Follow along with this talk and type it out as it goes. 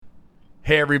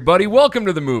Hey everybody, welcome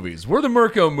to the movies. We're the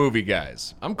Mirko Movie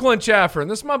Guys. I'm Clint Schaffer, and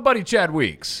this is my buddy Chad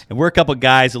Weeks. And we're a couple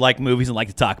guys who like movies and like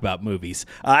to talk about movies.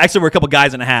 Actually, we're a couple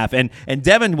guys and a half. And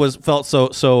Devin felt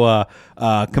so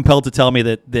compelled to tell me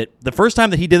that the first time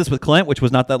that he did this with Clint, which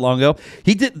was not that long ago,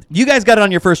 you guys got it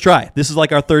on your first try. This is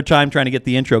like our third time trying to get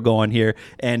the intro going here.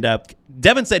 And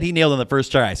Devin said he nailed it on the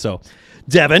first try. So,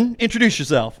 Devin, introduce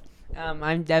yourself.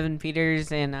 I'm Devin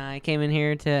Peters, and I came in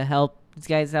here to help these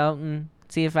guys out and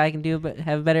see if I can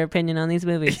have a better opinion on these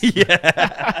movies.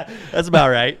 Yeah, that's about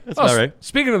right.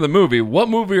 Speaking of the movie, what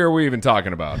movie are we even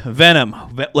talking about? Venom.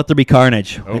 Let There Be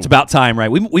Carnage. Oh. It's about time,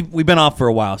 right? We've been off for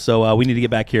a while, so we need to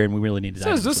get back here, and we really need to.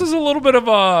 This is a little bit of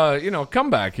a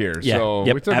comeback here. Yeah. So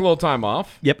Yep. we took a little time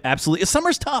off. Yep, absolutely.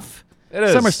 Summer's tough. It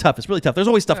is. Summer's tough. It's really tough. There's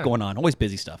always stuff going on. Always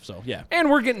busy stuff. So yeah.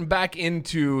 And we're getting back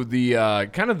into the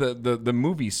kind of the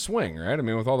movie swing, right? I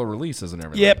mean, with all the releases and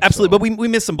everything. Yep, absolutely. So. But we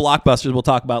missed some blockbusters. We'll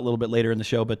talk about a little bit later in the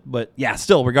show. But yeah,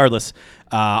 still, regardless,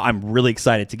 I'm really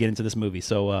excited to get into this movie.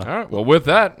 So all right. Well, with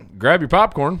that, grab your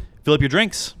popcorn, fill up your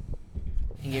drinks,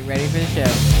 and get ready for the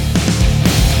show.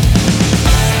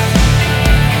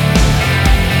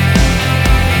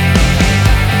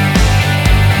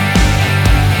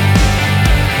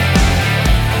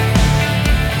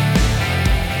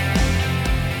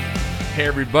 Hey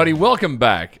everybody, welcome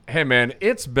back. Hey man,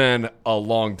 it's been a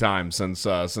long time since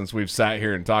we've sat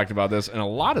here and talked about this, and a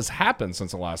lot has happened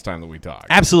since the last time that we talked.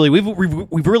 Absolutely,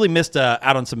 we've really missed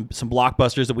out on some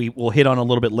blockbusters that we will hit on a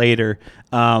little bit later.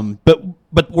 But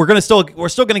we're still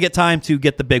gonna get time to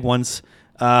get the big ones.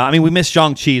 I mean, we missed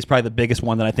Shang-Chi is probably the biggest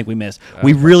one that I think we missed.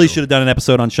 We really should have done an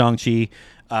episode on Shang-Chi.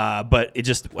 But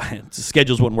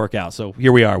schedules wouldn't work out, so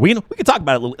here we are. We can talk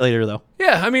about it a little later, though.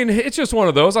 Yeah, I mean, it's just one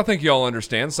of those. I think you all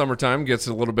understand. Summertime gets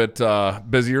a little bit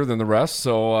busier than the rest,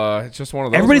 so it's just one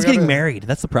of those. Everybody's getting married.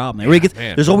 That's the problem.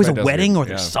 There's always a wedding or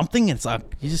there's something, and it's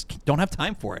you just don't have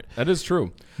time for it. That is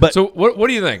true. But so what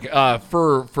do you think?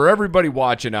 For everybody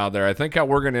watching out there, I think how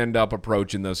we're going to end up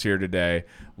approaching this here today.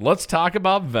 Let's talk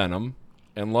about Venom.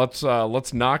 And let's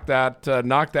knock that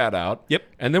out. Yep.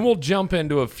 And then we'll jump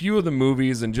into a few of the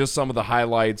movies and just some of the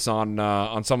highlights on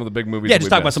some of the big movies. Yeah, just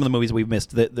talk about some of the movies that we've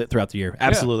missed throughout the year.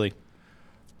 Absolutely. Yeah.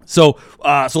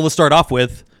 So let's start off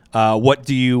with what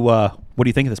do you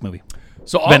think of this movie?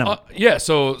 So Venom.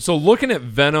 So looking at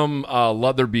Venom,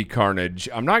 Let There Be Carnage.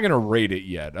 I'm not going to rate it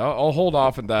yet. I'll hold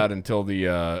off on that until the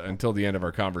end of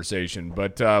our conversation.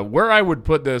 But where I would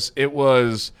put this, it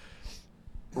was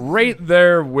right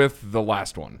there with the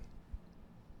last one.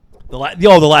 The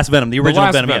last Venom, the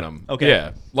original Venom. Yeah. Okay.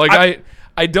 Yeah. Like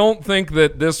I don't think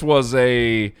that this was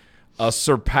a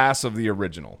surpass of the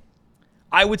original.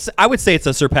 I would say it's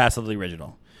a surpass of the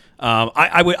original.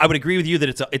 I would agree with you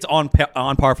that it's on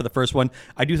par for the first one.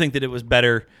 I do think that it was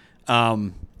better,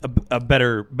 a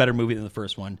better movie than the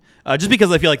first one. Just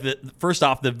because I feel like first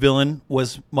off the villain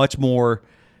was much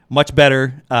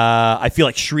better. I feel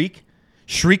like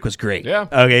Shriek was great. Yeah.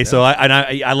 Okay. Yeah. So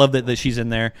I love that she's in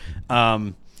there.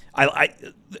 And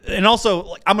also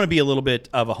like, I'm going to be a little bit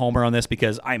of a homer on this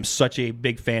because I'm such a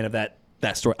big fan of that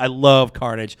story. I love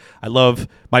Carnage.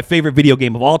 My favorite video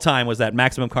game of all time was that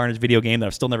Maximum Carnage video game that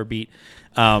I've still never beat.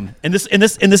 And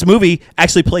this movie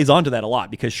actually plays onto that a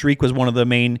lot because Shriek was one of the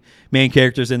main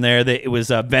characters in there. It was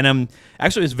Venom.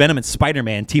 Actually, it was Venom and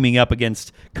Spider-Man teaming up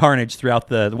against Carnage throughout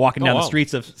the walking down the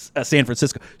streets of San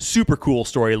Francisco. Super cool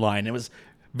storyline. It was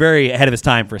very ahead of its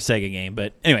time for a Sega game.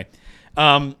 But anyway,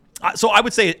 so I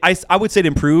would say it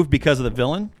improved because of the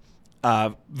villain,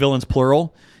 villains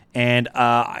plural. And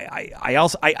I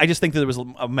just think that it was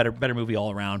a better movie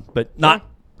all around, but not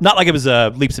like it was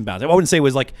leaps and bounds. I wouldn't say it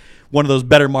was like one of those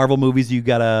better Marvel movies you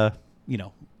gotta.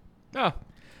 Yeah.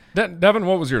 Devin,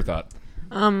 what was your thought?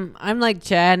 I'm like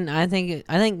Chad. I think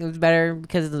it was better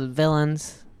because of the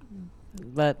villains,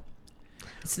 but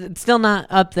it's still not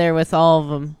up there with all of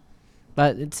them.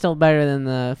 But it's still better than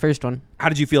the first one. How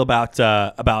did you feel about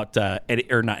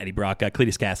Eddie, or not Eddie Brock,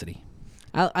 Cletus Cassidy?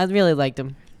 I really liked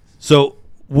him. So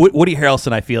Woody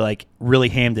Harrelson, I feel like, really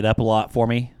hammed it up a lot for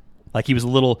me. Like he was a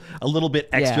little bit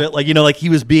extra, like he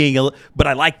was being. But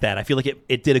I like that. I feel like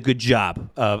it did a good job.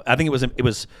 I think it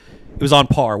was on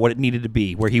par what it needed to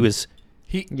be, where he was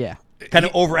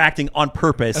of overacting on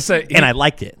purpose, and I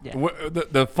liked it. Yeah.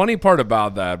 The funny part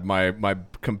about that, my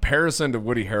comparison to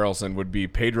Woody Harrelson would be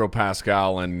Pedro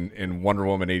Pascal in Wonder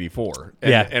Woman 84.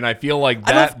 Yeah. And I feel like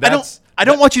I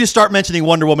don't want you to start mentioning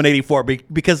Wonder Woman 84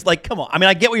 because, like, come on. I mean,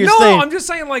 I get what you're no, saying. I'm just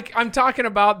saying, like, I'm talking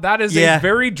about that is Yeah. a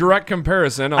very direct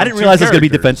comparison. I didn't realize I was going to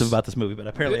be defensive about this movie, but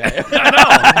apparently I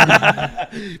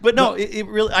am. But no, it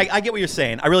really, I get what you're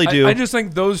saying. I really do. I just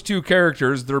think those two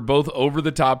characters, they're both over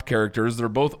the top characters. They're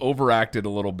both overacted a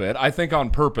little bit. I think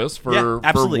on purpose for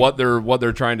absolutely. what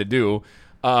they're trying to do.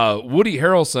 Woody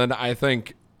Harrelson, I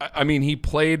think, I mean, he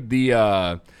played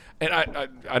the. And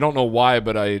I don't know why,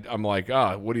 but I'm like,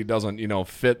 Woody doesn't,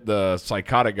 fit the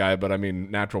psychotic guy, but I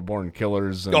mean, Natural Born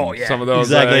Killers and some of those,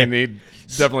 exactly. I mean, he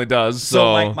definitely does.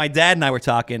 So my dad and I were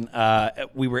talking.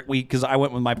 Because I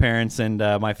went with my parents and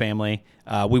my family.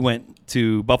 We went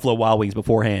to Buffalo Wild Wings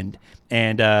beforehand,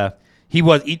 and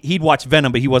he'd watched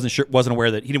Venom, but he wasn't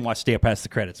aware that he didn't watch Stay Up Past the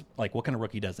Credits. Like, what kind of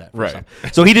rookie does that? Right.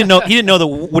 So he didn't know that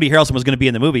Woody Harrelson was going to be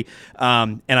in the movie.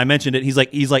 And I mentioned it. He's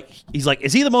like,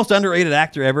 is he the most underrated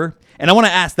actor ever? And I want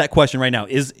to ask that question right now.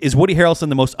 Is Woody Harrelson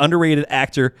the most underrated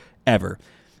actor ever?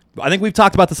 I think we've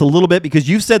talked about this a little bit because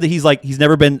you've said that he's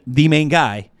never been the main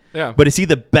guy. Yeah. But is he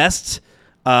the best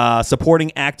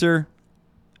supporting actor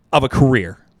of a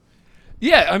career?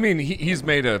 Yeah, I mean, he's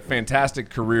made a fantastic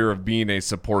career of being a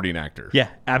supporting actor. Yeah,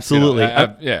 absolutely.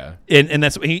 Yeah. And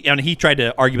that's he tried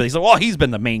to argue, but he's like, well, he's been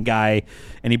the main guy,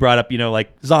 and he brought up,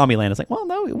 like Zombieland. It's like, well,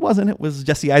 no, it wasn't. It was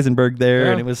Jesse Eisenberg there,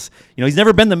 Yeah. and it was, he's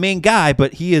never been the main guy,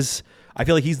 but he is. I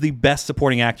feel like he's the best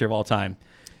supporting actor of all time.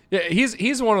 Yeah,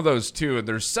 he's one of those too, and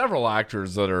there's several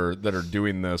actors that are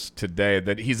doing this today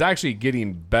that he's actually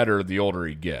getting better the older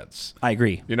he gets. I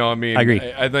agree. You know what I mean? I agree.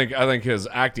 I think his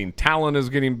acting talent is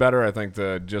getting better. I think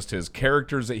just his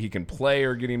characters that he can play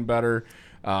are getting better.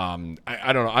 I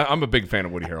don't know. I'm a big fan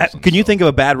of Woody Harrelson. Can you think of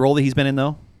a bad role that he's been in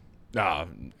though? Not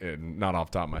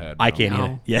off the top of my head. I no. can't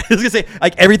either. Yeah, I was gonna say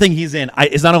like everything he's in.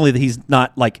 It's not only that he's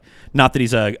not that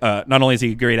he's not only is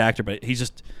he a great actor, but he's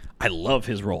just. I love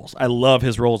his roles. I love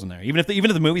his roles in there. Even if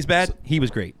the movie's bad, he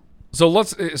was great. So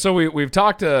we've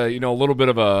talked a little bit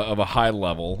of a high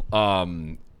level.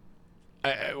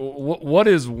 What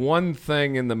is one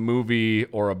thing in the movie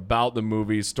or about the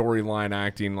movie, storyline,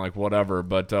 acting, like whatever?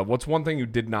 But what's one thing you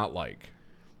did not like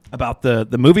about the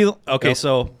movie? Okay,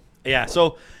 Yep.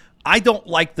 So I don't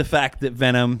like the fact that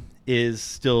Venom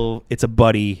it's a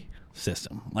buddy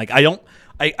system. Like I don't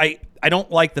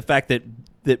like the fact that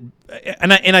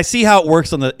and I see how it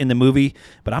works in the movie,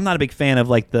 but I'm not a big fan of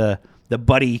like the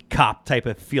buddy cop type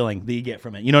of feeling that you get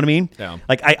from it. You know what I mean? Yeah.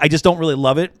 Like I just don't really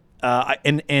love it.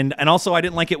 And also I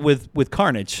didn't like it with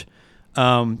Carnage.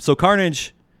 So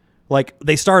Carnage, like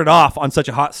they started off on such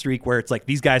a hot streak where it's like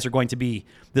these guys are going to be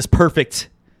this perfect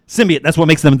symbiote. That's what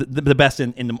makes them the best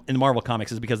in the Marvel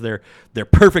comics is because they're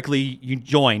perfectly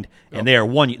joined and they are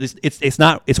one.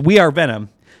 It's we are Venom,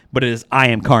 but it is I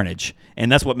am Carnage,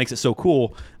 and that's what makes it so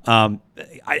cool. I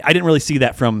didn't really see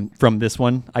that from this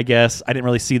one. I guess I didn't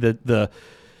really see the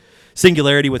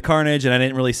singularity with Carnage, and I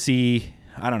didn't really see.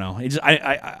 I don't know.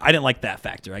 I didn't like that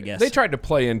factor. I guess They tried to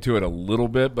play into it a little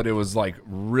bit, but it was like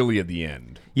really at the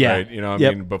end. Yeah. Right? I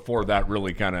Yep. mean, before that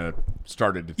really kind of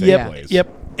started to take place.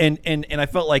 Yep. And I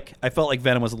felt like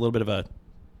Venom was a little bit of a.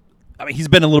 I mean, he's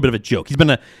been a little bit of a joke. He's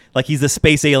been he's the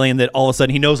space alien that all of a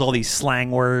sudden he knows all these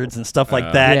slang words and stuff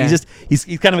like that. Yeah.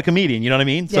 He's kind of a comedian. You know what I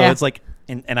mean? So Yeah. it's like,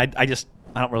 and I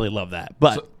don't really love that.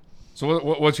 But So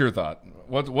what's your thought?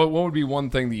 What would be one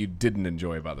thing that you didn't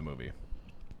enjoy about the movie?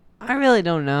 I really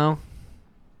don't know.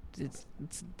 I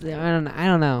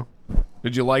don't know.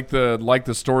 Did you like the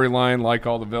storyline, like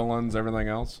all the villains, everything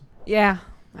else? Yeah,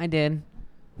 I did.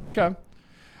 Okay.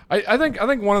 I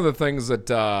think one of the things that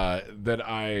I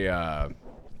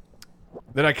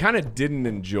kind of didn't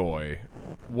enjoy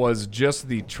was just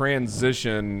the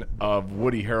transition of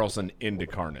Woody Harrelson into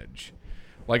Carnage.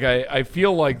 Like I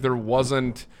feel like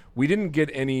we didn't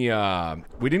get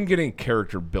any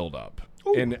character build up.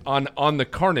 And on the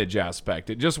Carnage aspect,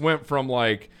 it just went from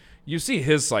like you see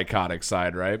his psychotic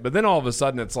side, right? But then all of a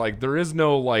sudden it's like there is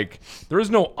no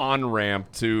on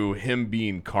ramp to him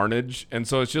being Carnage, and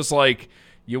so it's just like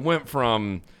you went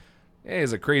from hey,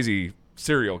 he's a crazy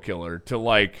serial killer to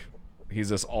like he's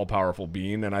this all powerful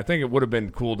being, and I think it would have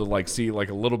been cool to like see like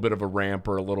a little bit of a ramp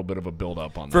or a little bit of a build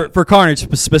up on that. for Carnage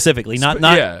specifically, not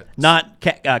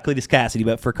Cletus Cassidy,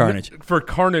 but for Carnage. For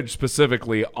Carnage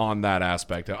specifically on that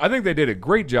aspect, I think they did a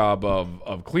great job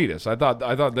of Cletus. I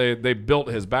thought they built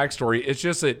his backstory. It's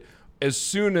just that as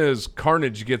soon as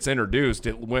Carnage gets introduced,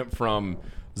 it went from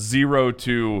 0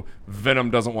 to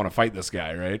Venom doesn't want to fight this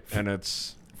guy, right? And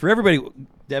it's For everybody,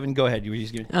 Devin, go ahead. You were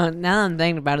just giving. Now that I'm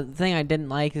thinking about it, the thing I didn't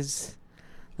like is,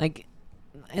 like,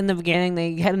 in the beginning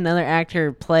they had another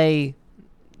actor play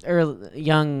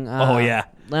young. Oh, yeah.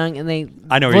 Young, and they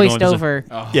I know where you're voiced going, over.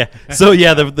 Oh. Yeah. So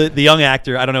yeah, the young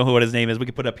actor, I don't know what his name is. We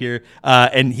could put up here,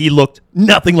 and he looked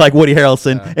nothing like Woody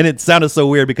Harrelson, and it sounded so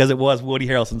weird because it was Woody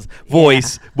Harrelson's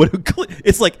voice, but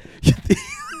it's like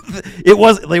it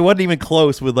was. They wasn't even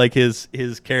close with like his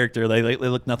character. They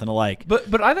looked nothing alike.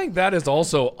 But I think that is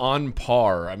also on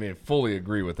par. I mean, fully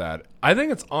agree with that. I think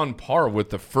it's on par with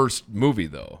the first movie,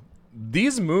 though.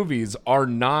 These movies are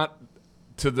not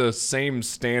to the same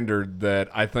standard that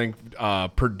I think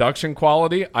production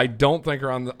quality, I don't think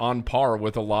are on par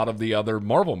with a lot of the other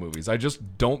Marvel movies. I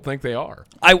just don't think they are.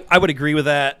 I would agree with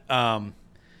that. I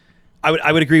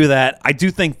would agree with that. I do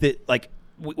think that like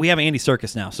we have Andy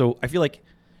Serkis now, so I feel like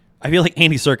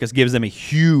Andy Serkis gives them a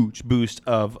huge boost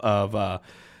of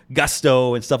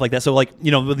gusto and stuff like that. So like,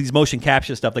 you know, with these motion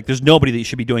capture stuff, like there's nobody that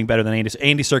should be doing better than Andy.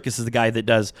 Andy Serkis is the guy that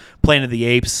does Planet of the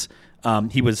Apes.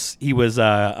 He was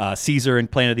Caesar in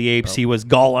Planet of the Apes. He was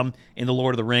Gollum in the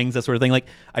Lord of the Rings, that sort of thing. Like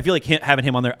I feel like having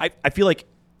him on there, I feel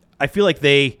like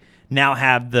they now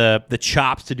have the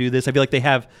chops to do this. I feel like they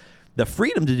have the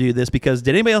freedom to do this because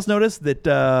did anybody else notice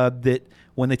that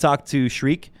when they talked to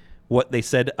Shriek, what they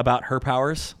said about her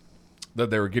powers? That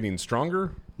they were getting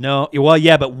stronger? No, well,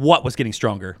 yeah, but what was getting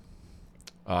stronger?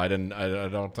 I don't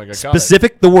think I got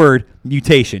Specific, the word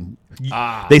mutation.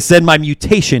 Ah. They said my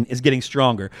mutation is getting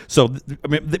stronger. So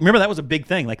remember that was a big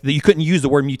thing. Like you couldn't use the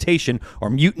word mutation or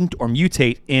mutant or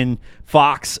mutate in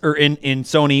Fox or in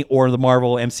Sony or the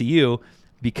Marvel MCU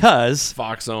because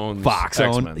Fox owns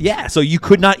X-Men. Yeah, so you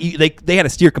could not. They had to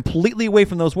steer completely away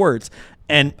from those words.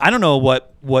 And I don't know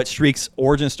what Shriek's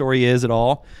origin story is at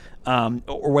all,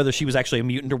 or whether she was actually a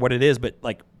mutant or what it is. But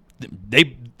like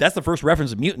that's the first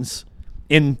reference of mutants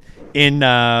in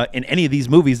any of these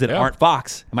movies that aren't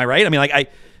Fox. Am I right? I mean, like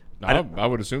I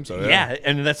would assume so. Yeah,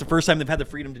 and that's the first time they've had the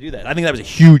freedom to do that. I think that was a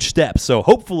huge step. So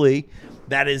hopefully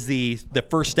that is the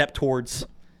first step towards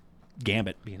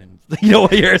Gambit being in. You know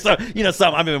what here? So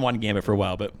I've been wanting Gambit for a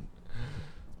while, but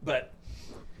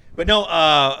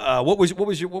no. What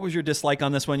was your dislike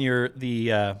on this one?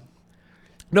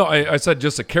 No, I said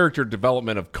just a character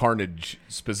development of Carnage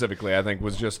specifically. I think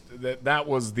was just that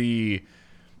was the.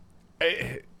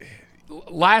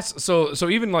 So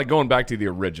even like going back to the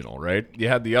original, right? You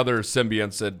had the other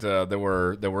symbionts that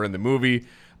were in the movie,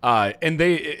 and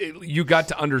you got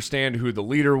to understand who the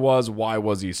leader was. Why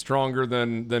was he stronger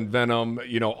than Venom?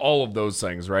 You know, all of those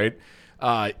things, right?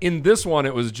 In this one,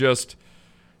 it was just,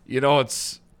 it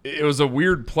was a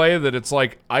weird play that it's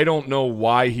like I don't know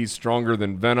why he's stronger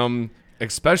than Venom,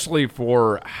 especially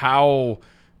for how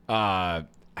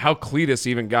Cletus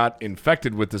even got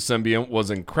infected with the symbiont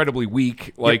was incredibly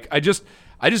weak. Like I just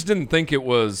didn't think it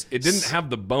didn't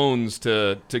have the bones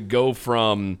to go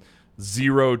from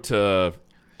zero to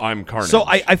I'm Carnage. So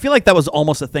I feel like that was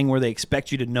almost a thing where they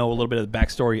expect you to know a little bit of the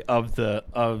backstory of the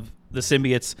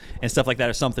symbiotes and stuff like that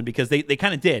or something because they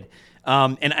kind of did.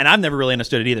 And I've never really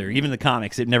understood it either. Even in the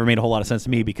comics, it never made a whole lot of sense to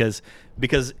me because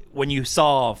when you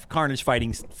saw Carnage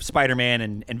fighting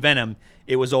Spider-Man and Venom,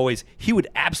 it was always he would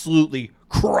absolutely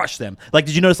crush them. Like,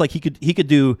 did you notice? Like he could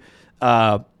do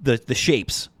the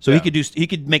shapes, so he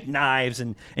could make knives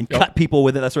and cut people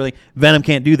with it. That sort of thing. Venom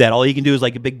can't do that. All he can do is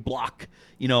like a big block.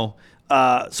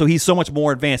 So he's so much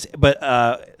more advanced. But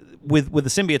with the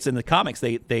symbiotes in the comics,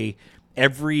 they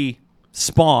every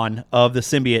spawn of the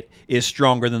symbiote is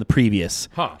stronger than the previous.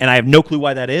 And I have no clue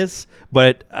why that is,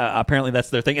 but apparently that's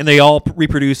their thing. And they all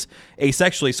reproduce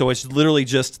asexually, so it's literally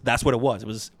just that's what it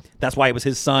was. That's why it was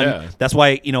his son. Yeah. That's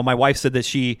why my wife said that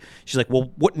she's like,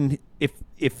 well, wouldn't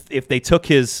if they took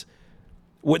his,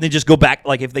 wouldn't it just go back?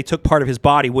 Like if they took part of his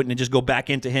body, wouldn't it just go back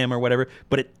into him or whatever?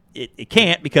 But it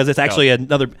can't because it's actually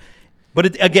another.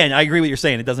 But again, I agree with what you're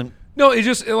saying. It doesn't. No, it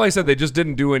just like I said, they just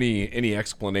didn't do any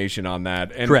explanation on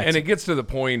that, and Correct. And it gets to the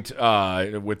point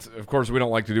with, of course, we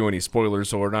don't like to do any spoilers,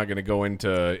 so we're not going to go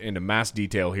into mass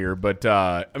detail here. But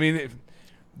I mean,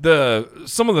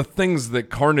 some of the things that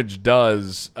Carnage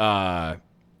does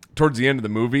towards the end of the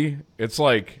movie, it's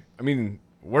like, I mean,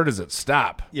 where does it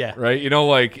stop? Yeah. Right.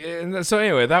 And so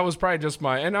anyway, that was probably just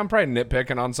and I'm probably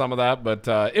nitpicking on some of that, but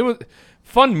it was.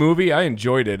 Fun movie. I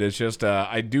enjoyed it. It's just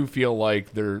I do feel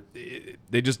like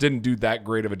they just didn't do that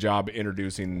great of a job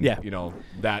introducing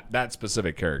that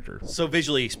specific character. So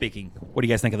visually speaking, what do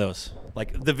you guys think of those?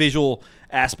 Like the visual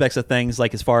aspects of things,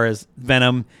 like as far as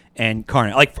Venom and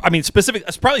Carnage. Like I mean,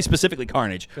 probably specifically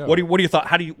Carnage. Yeah. What are your thoughts?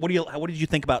 What did you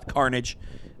think about Carnage?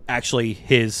 Actually,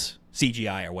 his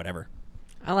CGI or whatever.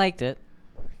 I liked it.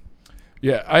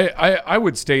 Yeah, I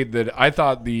would state that I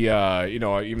thought the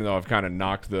even though I've kind of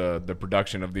knocked the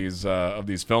production of these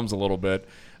films a little bit,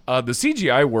 the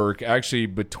CGI work actually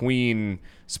between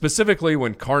specifically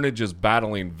when Carnage is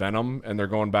battling Venom and they're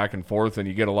going back and forth and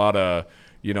you get a lot of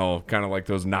kind of like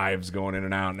those knives going in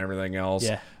and out and everything else.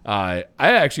 Yeah. I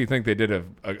actually think they did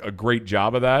a great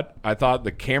job of that. I thought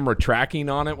the camera tracking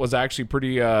on it was actually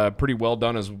pretty well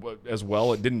done as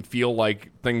well. It didn't feel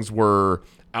like things were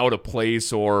out of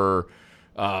place or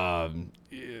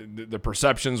the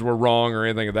perceptions were wrong or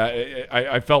anything of that.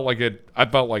 I felt like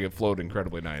it flowed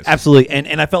incredibly nice. Absolutely,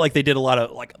 and I felt like they did a lot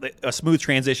of like a smooth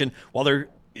transition while they're.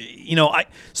 I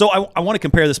want to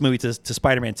compare this movie to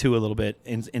Spider-Man 2 a little bit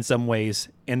in some ways,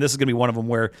 and this is going to be one of them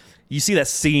where you see that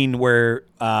scene where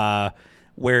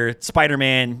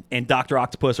Spider-Man and Dr.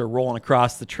 Octopus are rolling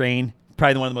across the train,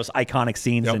 probably one of the most iconic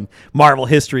scenes in Marvel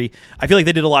history. I feel like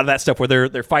they did a lot of that stuff where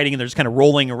they're fighting and they're just kind of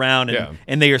rolling around,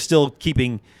 and they are still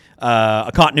keeping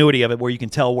a continuity of it where you can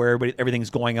tell where everything's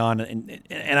going on,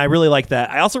 and I really like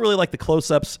that. I also really like the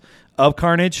close-ups of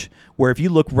Carnage, where if you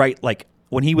look right, like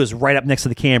when he was right up next to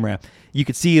the camera, you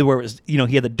could see where it was, he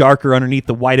had the darker underneath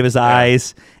the white of his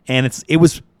eyes, and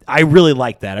I really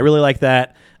like that. I really like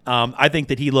that. I think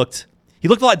that he looked a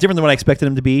lot different than what I expected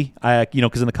him to be.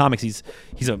 Because in the comics he's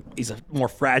a more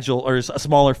fragile or a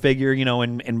smaller figure,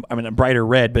 and I mean a brighter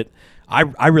red. But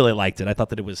I really liked it. I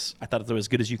thought that it was as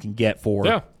good as you can get for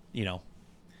Yeah.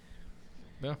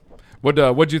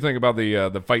 What'd you think about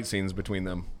the fight scenes between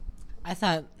them? I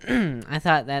thought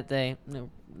that they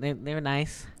were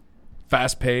nice.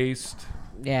 Fast paced.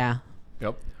 Yeah.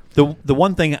 Yep. The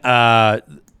one thing I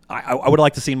would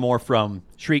like to see more from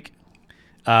Shriek,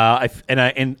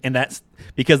 and that's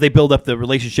because they build up the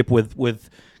relationship with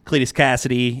Cletus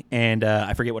Cassidy and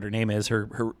I forget what her name is.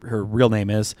 Her real name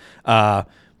is.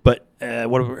 But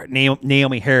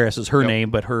Naomi Harris is her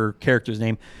name, but her character's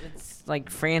name. It's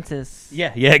like Francis.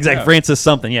 Yeah, exactly. Yeah. Francis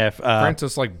something. Yeah,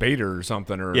 Francis like Bader or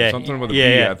something something with a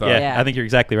B. I thought. Yeah, I think you're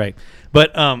exactly right.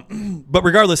 But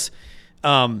regardless,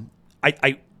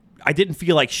 I didn't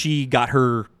feel like she got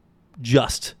her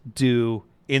just due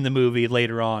in the movie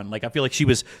later on. Like I feel like she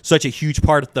was such a huge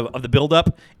part of the build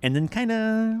up, and then kind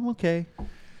of okay.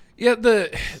 Yeah, the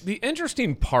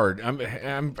interesting part. I'm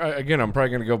probably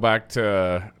going to go back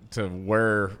to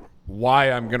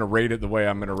why I'm going to rate it the way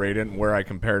I'm going to rate it, and where I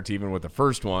compare it to even with the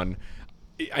first one.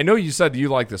 I know you said you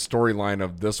like the storyline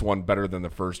of this one better than the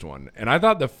first one, and I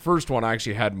thought the first one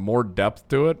actually had more depth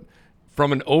to it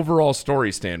from an overall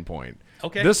story standpoint.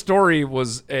 Okay, this story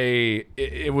was a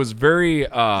very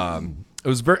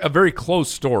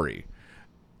close story,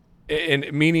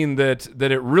 and meaning that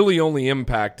it really only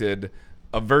impacted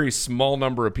a very small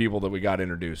number of people that we got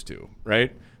introduced to,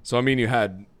 right? So I mean, you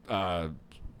had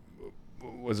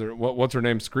what's her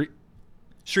name?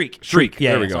 Shriek.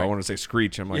 Yeah, there we go. Sorry. I want to say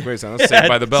Screech. I'm like, wait a second, that's Saved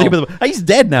by the Bell. He's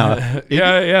dead now.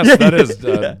 Yes, that is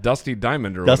Dusty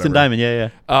Diamond or Dustin whatever.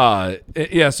 Diamond.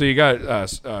 Yeah. So you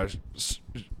got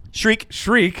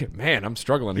Shriek. Man, I'm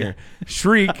struggling here.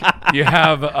 Shriek. You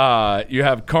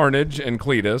have Carnage and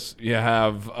Cletus. You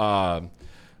have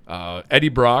Eddie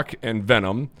Brock and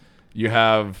Venom. You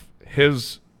have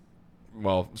his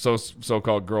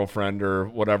so-called girlfriend or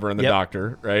whatever, and the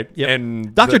doctor, right? Yep.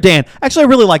 And Dr. Dan. Actually, I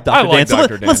really like Dr. Dan.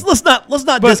 Dr. Dan. Let's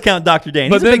not discount Dr.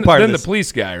 Dan. He's a big part of this. The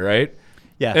police guy, right?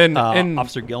 Yeah. And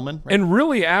Officer Gilman. Right? And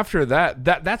really after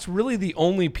that's really the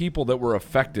only people that were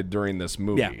affected during this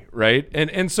movie, right?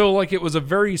 And so like it was a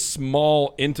very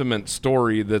small, intimate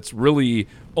story that's really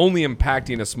only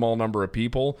impacting a small number of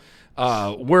people.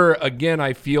 Where again,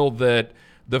 I feel that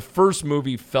the first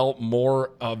movie felt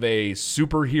more of a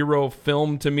superhero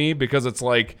film to me because it's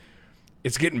like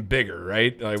it's getting bigger,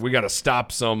 right? Like we got to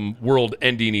stop some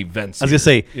world-ending events. I was gonna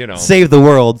say, here, save the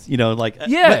world.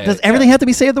 Does everything have to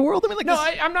be save the world? I mean, like no,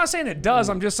 I'm not saying it does.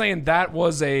 I'm just saying that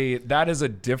is a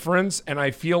difference, and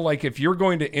I feel like if you're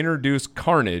going to introduce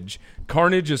Carnage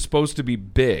is supposed to be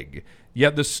big.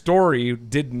 Yet the story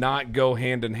did not go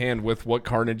hand in hand with what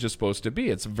Carnage is supposed to be.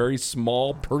 It's a very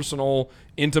small, personal,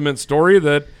 intimate story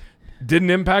that didn't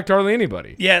impact hardly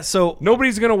anybody. Yeah, so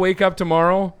nobody's going to wake up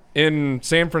tomorrow in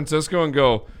San Francisco and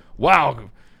go,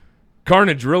 wow,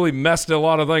 Carnage really messed a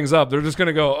lot of things up. They're just going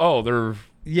to go, oh, they're...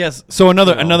 Yes. So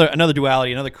another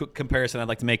duality, another comparison I'd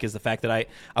like to make is the fact that I've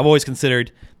always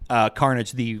considered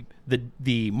Carnage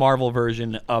the Marvel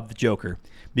version of the Joker,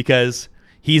 because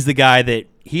he's the guy that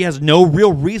he has no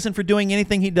real reason for doing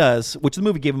anything he does, which the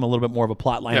movie gave him a little bit more of a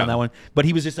plot line on that one. But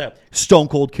he was just a stone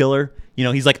cold killer.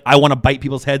 He's like, I want to bite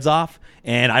people's heads off,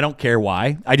 and I don't care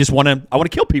why. I want to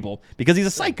kill people because he's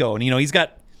a psycho, and he's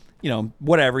got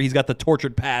whatever. He's got the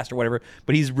tortured past or whatever,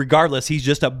 but he's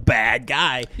just a bad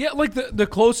guy. Yeah, like the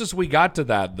closest we got to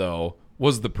that though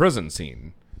was the prison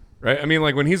scene. Right? I mean,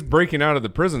 like when he's breaking out of the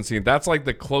prison scene, that's like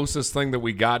the closest thing that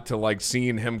we got to like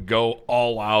seeing him go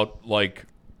all out, like,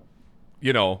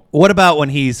 What about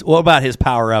his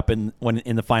power up in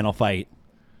the final fight?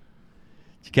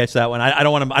 Did you catch that one? I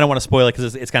don't want to spoil it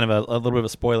because it's kind of a little bit of a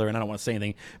spoiler, and I don't want to say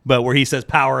anything. But where he says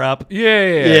power up,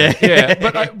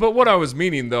 yeah. But what I was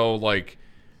meaning though, like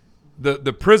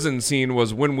the prison scene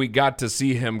was when we got to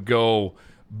see him go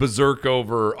berserk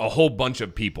over a whole bunch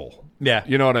of people. Yeah,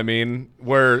 you know what I mean.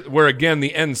 Where again,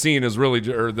 the end scene is really,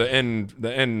 or the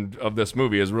end of this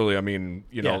movie is really, I mean,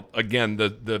 again,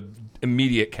 the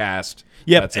immediate cast.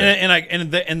 Yeah,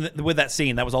 and with that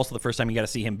scene, that was also the first time you got to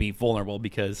see him be vulnerable,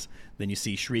 because then you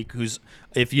see Shriek, who's,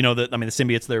 if you know the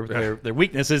symbiotes, their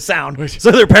weakness is sound,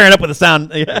 so they're pairing up with the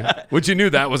sound. Yeah. Which you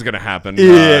knew that was going to happen.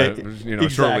 Exactly.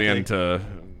 Shortly into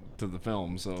the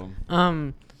film. So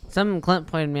something Clint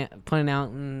pointed out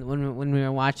when we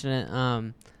were watching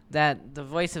it, that the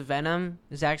voice of Venom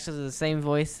is actually the same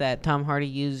voice that Tom Hardy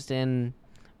used in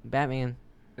Batman.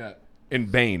 Yeah, in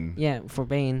Bane. Yeah, for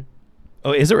Bane.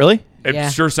 Oh, is it really?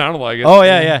 It sure sounded like it. Oh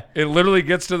yeah. It literally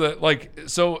gets to the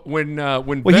so when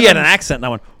Venom, he had an accent in that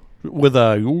one with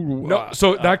a no.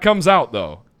 So that comes out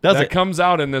though. That comes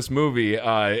out in this movie,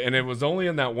 and it was only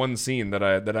in that one scene that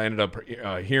I ended up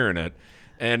hearing it.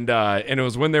 And it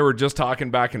was when they were just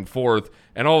talking back and forth,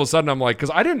 and all of a sudden I'm like,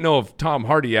 because I didn't know if Tom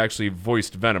Hardy actually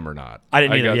voiced Venom or not. I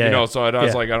didn't either. So I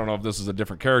was like, I don't know if this is a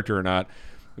different character or not.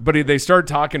 But they started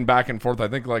talking back and forth, I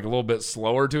think like a little bit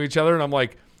slower to each other, and I'm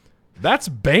like, that's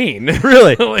Bane.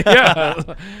 Really?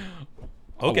 Yeah.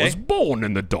 Okay. I was born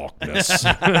in the darkness.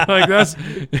 Like that's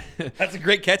a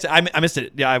great catch. I missed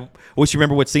it. Yeah, I wish you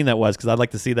remember what scene that was, because I'd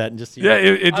like to see that and just.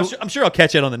 I'm sure I'll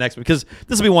catch it on the next one, because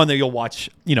this will be one that you'll watch,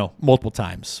 multiple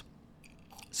times.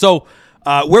 So,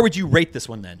 where would you rate this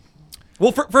one then?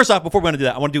 Well, first off, before we want to do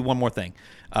that, I want to do one more thing,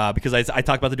 because I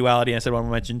talked about the duality, and I said I want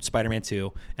to mention Spider-Man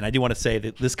 2, and I do want to say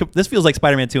that this feels like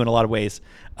Spider-Man 2 in a lot of ways,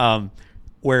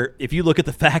 where if you look at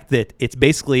the fact that it's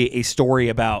basically a story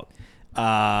about.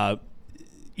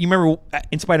 You remember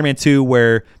in Spider-Man 2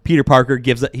 where Peter Parker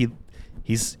he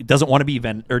doesn't want to be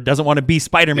doesn't want to be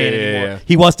Spider-Man anymore. Yeah.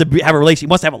 He wants to have a relationship. He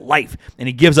wants to have a life, and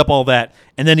he gives up all that.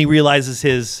 And then he realizes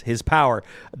his power,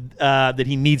 that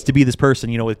he needs to be this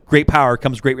person. With great power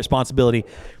comes great responsibility.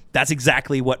 That's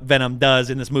exactly what Venom does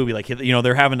in this movie. Like,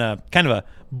 they're having a kind of a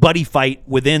buddy fight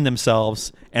within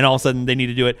themselves, and all of a sudden they need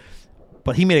to do it.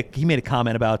 But he made a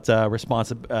comment about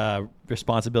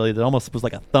responsibility that almost was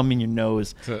like a thumb in your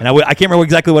nose, and I can't remember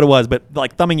exactly what it was, but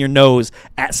like thumbing your nose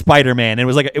at Spider-Man. And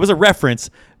it was a reference,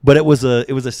 but it was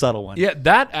a subtle one. Yeah,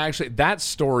 that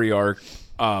story arc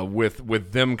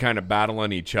with them kind of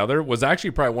battling each other was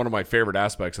actually probably one of my favorite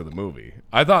aspects of the movie.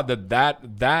 I thought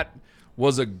that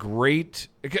was a great,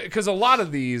 because a lot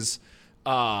of these.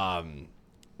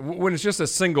 When it's just a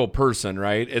single person,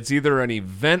 right? It's either an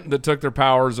event that took their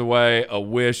powers away, a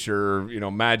wish, or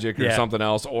magic, or something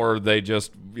else, or they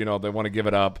just they want to give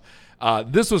it up.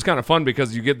 This was kind of fun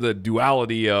because you get the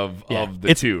duality of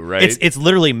the two, right? It's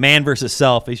literally man versus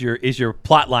self is your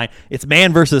plot line. It's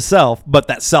man versus self, but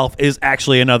that self is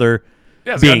actually another.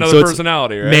 Yeah, it's got another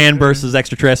personality, right? Man versus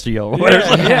extraterrestrial.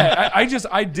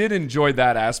 I did enjoy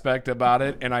that aspect about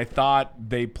it, and I thought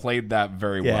they played that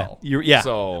very well.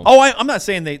 So, I'm not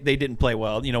saying they didn't play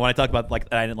well. When I talk about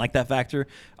like I didn't like that factor,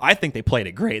 I think they played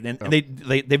it great, and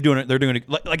they're doing it.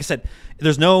 Like I said,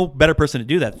 there's no better person to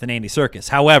do that than Andy Serkis.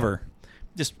 However,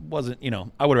 just wasn't.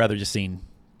 I would have rather just seen.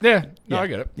 I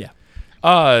get it.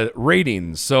 Yeah.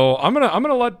 Ratings. So I'm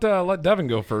gonna let Devin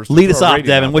go first. Lead us off,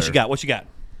 Devin. What you got?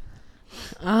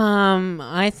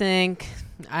 I think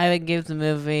I would give the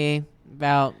movie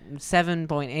about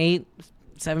 7.8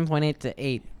 to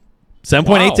 8.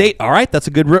 7.8 to 8. All right, that's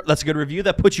a good review.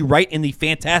 That puts you right in the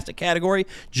fantastic category,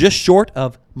 just short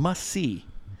of must see.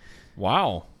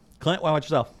 Wow. Clint, why about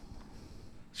yourself?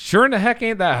 Sure in the heck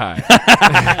ain't that high.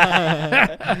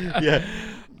 Yeah.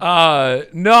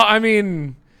 No, I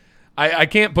mean, I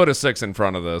can't put a 6 in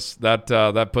front of this.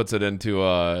 That puts it into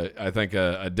I think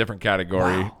a different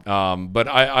category. Wow. But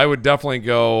I would definitely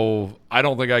go. I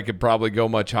don't think I could probably go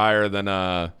much higher than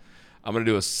I'm going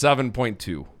to do a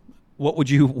 7.2. What would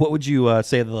you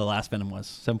say the last Venom was?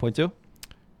 7.2?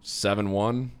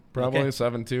 7.1. Probably Okay.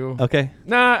 7.2. Okay.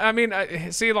 Nah, I mean,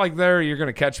 see, like there, you're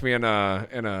gonna catch me in a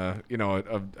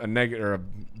a negative or a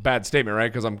bad statement,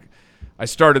 right? Because I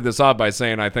started this off by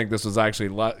saying I think this was actually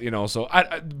so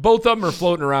both of them are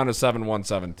floating around a 7.1,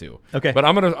 7.2. Okay. But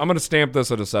I'm gonna stamp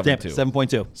this at a 7.2.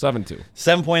 7.2. 7.2.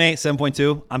 7.8,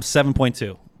 7.2. I'm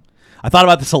 7.2. I thought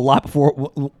about this a lot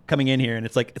before coming in here, and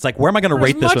it's like where am I going to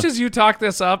rate As this much one? as you talk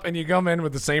this up and you come in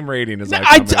with the same rating as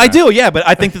I do, yeah, but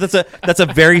I think that's a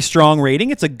very strong rating.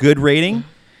 It's a good rating.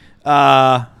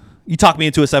 You talk me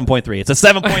into a 7.3. It's a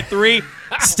 7.3.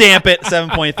 Stamp it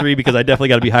 7.3 because I definitely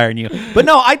got to be higher than you. But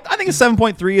no, I think a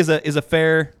 7.3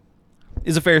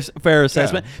 is a fair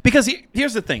assessment because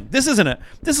here's the thing. This isn't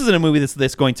a movie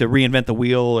that's going to reinvent the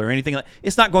wheel or anything like.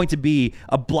 It's not going to be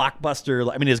a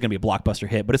blockbuster. I mean, it's going to be a blockbuster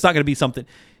hit, but it's not going to be something.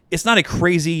 It's not a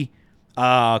crazy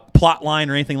plot line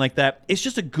or anything like that. It's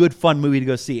just a good, fun movie to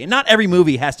go see. And not every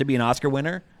movie has to be an Oscar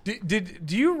winner. Do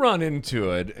you run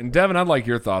into it? And Devin, I'd like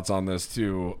your thoughts on this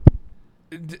too.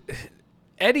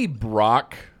 Eddie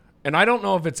Brock, and I don't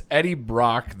know if it's Eddie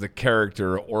Brock the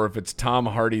character or if it's Tom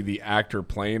Hardy the actor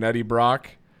playing Eddie Brock,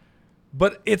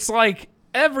 but it's like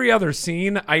every other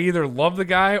scene I either love the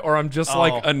guy or I'm just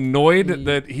like annoyed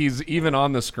that he's even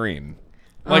on the screen.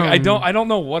 Like I don't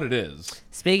know what it is.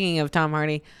 Speaking of Tom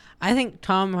Hardy, I think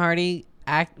Tom Hardy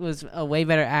was a way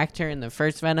better actor in the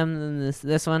first Venom than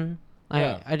this one.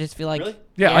 I just feel like Really?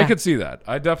 Yeah, I could see that.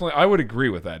 I would agree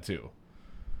with that too.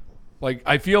 Like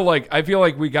I feel like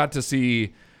we got to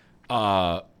see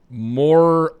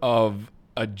more of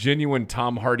a genuine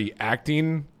Tom Hardy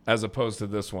acting as opposed to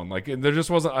this one. Like there just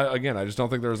wasn't. I just don't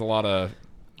think there was a lot of.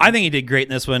 I think he did great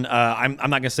in this one. I'm not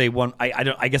gonna say one.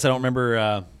 I guess I don't remember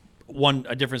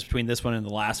a difference between this one and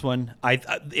the last one.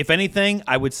 If anything,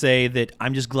 I would say that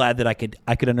I'm just glad that I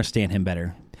could understand him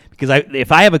better. Because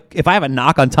if I have a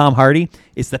knock on Tom Hardy,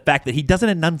 it's the fact that he doesn't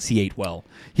enunciate well.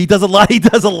 He does a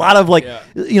lot of like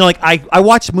like I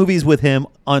watch movies with him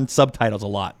on subtitles a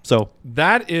lot. So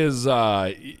that is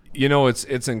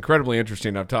it's incredibly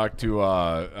interesting. I've talked to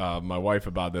my wife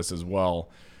about this as well.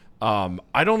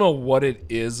 I don't know what it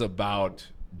is about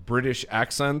British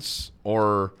accents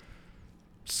or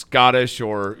Scottish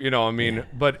or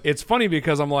but it's funny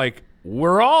because I'm like,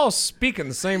 we're all speaking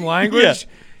the same language.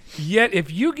 Yeah. Yet, if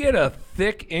you get a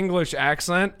thick English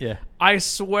accent, I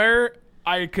swear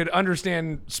I could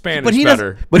understand Spanish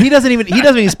better. But he doesn't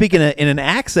even speak in in an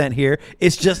accent here.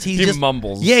 It's just he just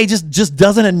mumbles. Yeah, he just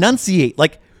doesn't enunciate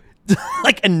like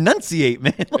enunciate,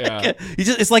 man.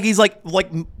 It's like he's like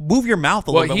move your mouth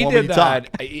a little bit he more did when you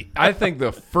that. talk. I think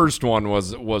the first one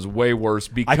was way worse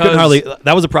because I couldn't hardly.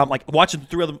 That was a problem. Like watching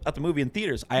through at the movie in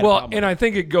theaters. I had a problem with I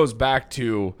think it goes back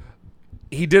to.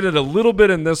 He did it a little bit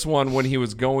in this one when he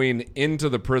was going into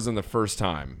the prison the first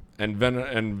time, and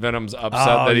Venom's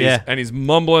upset that he's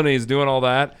mumbling and he's doing all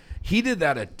that. He did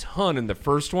that a ton in the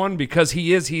first one because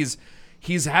he's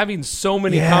having so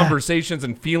many conversations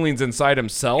and feelings inside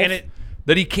himself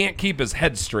that he can't keep his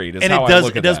head straight. Is and how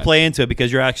it does play into it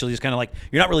because you're actually just kind of like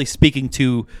you're not really speaking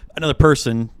to another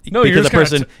person because the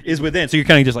person is within. So you're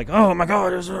kind of just like, oh my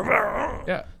god,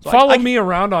 yeah. So follow me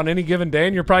around on any given day,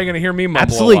 and you're probably going to hear me mumble.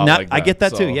 Absolutely a lot not. like that, I get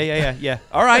that too. Yeah.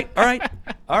 All right.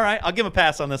 I'll give him a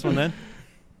pass on this one then.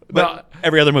 But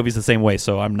every other movie's the same way,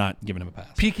 so I'm not giving him a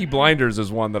pass. Peaky Blinders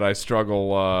is one that I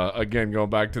struggle. Again, going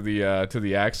back to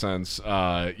the accents,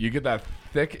 you get that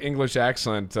thick English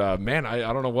accent. Man,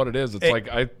 I don't know what it is. It's like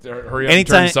I hurry up and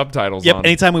turn subtitles on.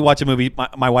 Anytime we watch a movie,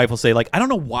 my wife will say like, I don't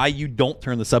know why you don't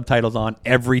turn the subtitles on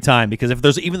every time because if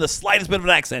there's even the slightest bit of an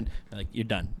accent, like you're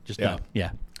done. Just done.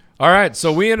 Yeah. All right,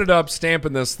 so we ended up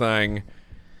stamping this thing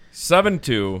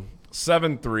 7.2,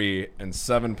 7.3, and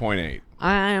 7.8.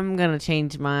 I'm gonna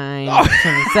change mine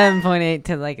from a 7.8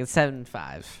 to like a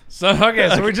 7.5.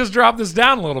 So we just dropped this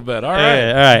down a little bit. All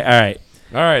right.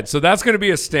 So that's gonna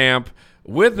be a stamp.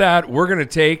 With that, we're gonna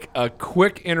take a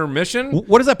quick intermission.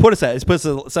 What does that put us at? It puts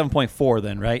us at 7.4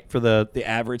 then, right? For the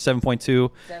average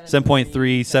 7.2,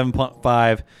 7.3,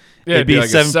 7.5. Yeah, it'd be like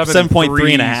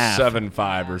 7.3 and a half.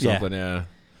 7.5 or something.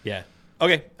 Yeah.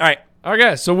 Okay. All right.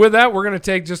 Okay. So with that, we're gonna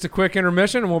take just a quick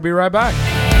intermission, and we'll be right back.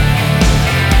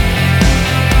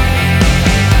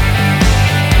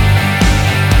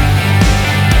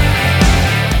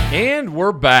 And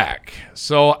we're back.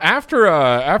 So after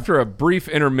a brief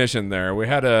intermission there, we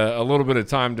had a little bit of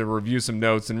time to review some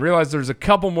notes and realized there's a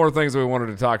couple more things that we wanted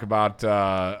to talk about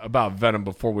Venom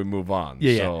before we move on.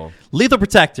 Yeah. Lethal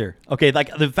Protector. Okay,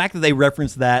 like the fact that they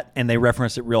reference that and they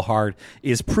reference it real hard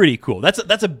is pretty cool.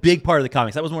 That's a big part of the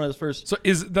comics. That was one of those first. So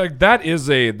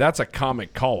that's a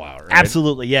comic call out, right?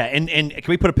 Absolutely, yeah. And can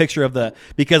we put a picture of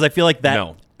because I feel like that.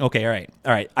 No. Okay, all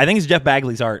right. I think it's Jeff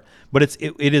Bagley's art, but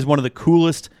it is one of the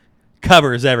coolest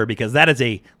covers ever because that is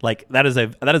a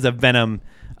Venom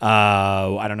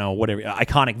I don't know, whatever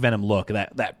iconic Venom look,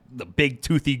 that the big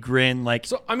toothy grin, like.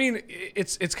 So I mean,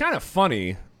 it's kind of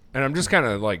funny, and I'm just kind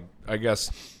of like, I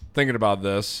guess, thinking about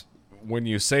this when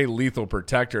you say Lethal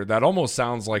Protector, that almost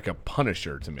sounds like a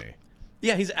Punisher to me.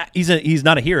 Yeah, he's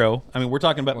not a hero. I mean, we're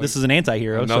talking about this is an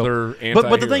anti-hero. Another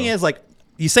But the thing anti-hero. is, like,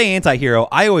 you say anti-hero.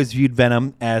 I always viewed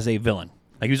Venom as a villain.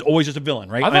 Like, he was always just a villain,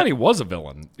 right? I thought he was a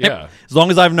villain. Yeah. Yep. As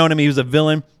long as I've known him, he was a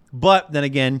villain. But then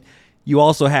again, you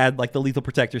also had like the Lethal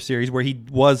Protector series where he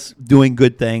was doing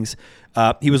good things.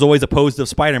 He was always opposed to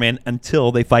Spider-Man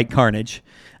until they fight Carnage.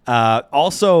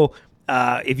 Also,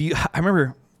 I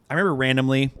remember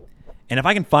randomly, and if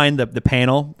I can find the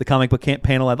panel, the comic book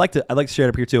panel, I'd like to share it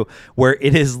up here too, where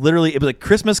it was a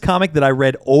Christmas comic that I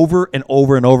read over and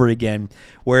over and over again,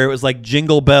 where it was like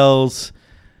Jingle Bells,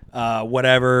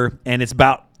 whatever, and it's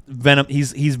about Venom.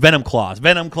 He's Venom Claus,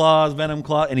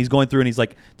 and he's going through and he's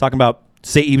like talking about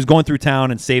he was going through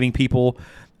town and saving people,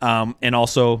 and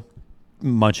also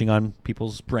munching on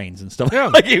people's brains and stuff. Yeah.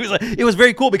 Like it was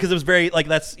very cool because it was very like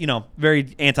that's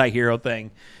very anti-hero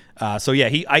thing. So yeah,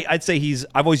 I'd say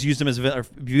I've always used him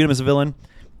viewed him as a villain,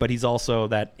 but he's also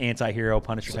that anti-hero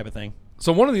Punisher type of thing.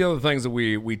 So one of the other things that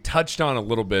we touched on a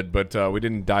little bit, but we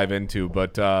didn't dive into,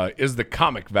 but is the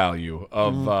comic value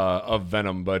of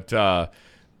Venom. But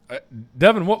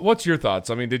Devin, what's your thoughts?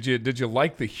 I mean, did you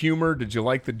like the humor? Did you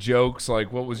like the jokes?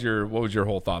 Like, what was your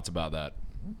whole thoughts about that?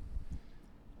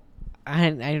 I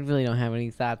really don't have any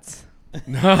thoughts.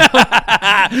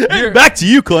 Back to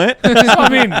you, Clint. I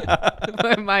mean,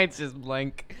 My mind's just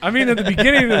blank. at the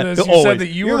beginning of this, you Always. said that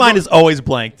Your mind is always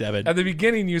blank, Devin. At the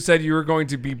beginning, you said you were going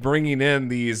to be bringing in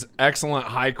these excellent,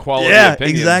 high-quality Yeah,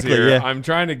 opinions exactly, here. yeah. I'm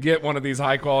trying to get one of these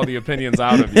high-quality opinions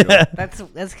out of you.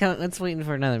 That's waiting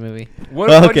for another movie.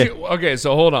 Okay. Okay,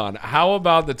 so hold on. How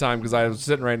about the time, because I was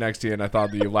sitting right next to you and I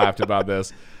thought that you laughed about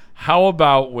this. How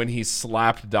about when he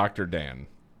slapped Dr. Dan?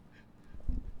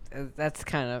 That's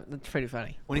pretty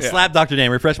funny. When he slapped Dr. Dan,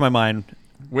 refresh my mind.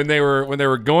 When they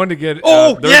were going to get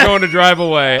Oh, they yeah. were going to drive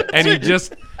away and he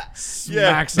just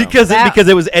smacks him. Because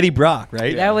it was Eddie Brock,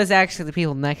 right? That was actually the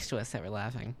people next to us that were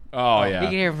laughing. Oh You yeah.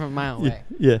 can hear it from a mile away.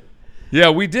 Yeah. Yeah,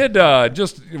 we did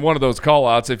just one of those call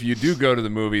outs. If you do go to the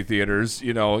movie theaters,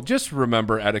 just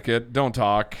remember etiquette, don't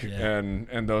talk and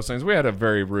those things. We had a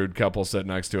very rude couple sit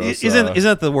next to us. Isn't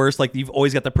that the worst? Like you've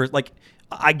always got the person. Like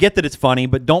I get that it's funny,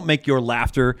 but don't make your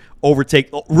laughter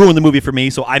ruin the movie for me.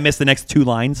 So I miss the next two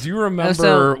lines. Do you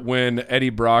remember when Eddie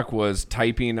Brock was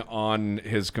typing on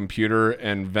his computer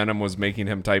and Venom was making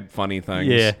him type funny things?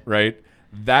 Yeah. Right?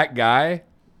 That guy,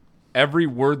 every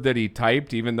word that he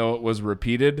typed, even though it was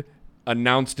repeated,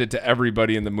 announced it to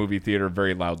everybody in the movie theater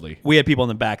very loudly. We had people in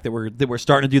the back that were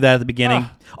starting to do that at the beginning.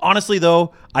 Honestly,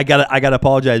 though, I gotta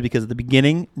apologize because at the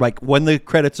beginning, like when the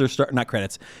credits are not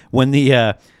credits, when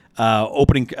the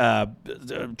opening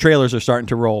trailers are starting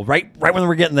to roll, right when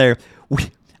we're getting there,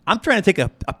 I'm trying to take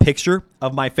a picture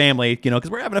of my family,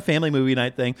 because we're having a family movie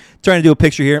night thing. Trying to do a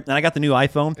picture here, and I got the new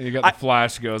iPhone. And you got the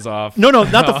flash goes off. No,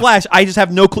 not the flash. I just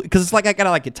have no clue because it's like I got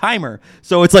like a timer,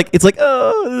 so it's like it's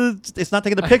not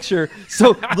taking the picture.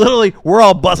 So literally, we're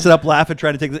all busted up laughing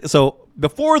trying to take. So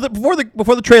before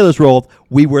the trailers rolled,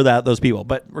 we were those people.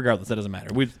 But regardless, that doesn't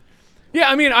matter. Yeah,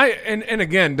 I mean, and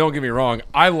again, don't get me wrong,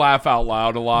 I laugh out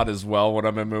loud a lot as well when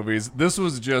I'm in movies. This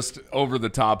was just over the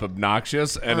top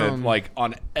obnoxious, and it like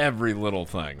on every little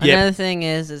thing. Yeah. Another thing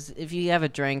is if you have a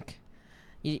drink,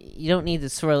 you don't need to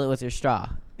swirl it with your straw.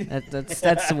 That's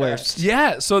the worst.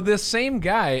 Yeah, so this same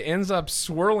guy ends up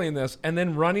swirling this and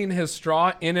then running his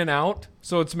straw in and out,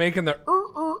 so it's making the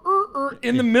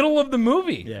in the middle of the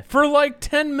movie for like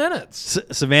 10 minutes.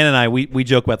 Savannah and I, we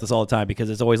joke about this all the time because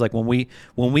it's always like when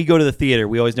we go to the theater,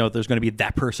 we always know that there's going to be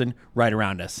that person right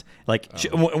around us. Like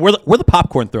we're the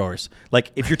popcorn throwers.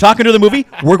 Like if you're talking to the movie,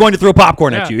 we're going to throw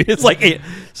popcorn at you. It's like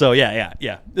so yeah.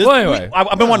 Well, anyway,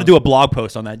 I've been wanting to do a blog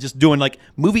post on that, just doing like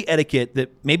movie etiquette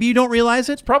that maybe you don't realize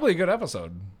it. Probably a good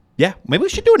episode. Yeah, maybe we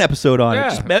should do an episode on it.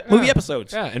 Just movie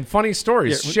episodes. Yeah, and funny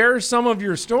stories. Share some of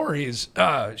your stories.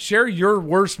 Share your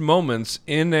worst moments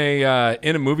in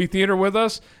a movie theater with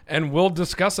us, and we'll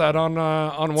discuss that on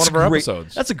one of our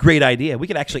episodes. That's a great idea. We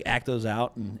could actually act those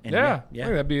out. And I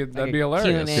think that'd be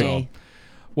hilarious. Q&A. So.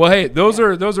 Well, hey, those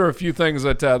are a few things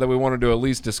that we wanted to at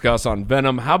least discuss on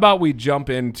Venom. How about we jump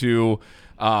into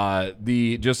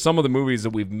just some of the movies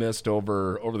that we've missed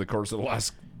over the course of the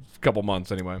last couple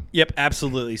months anyway. Yep,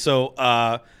 absolutely. So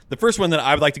the first one that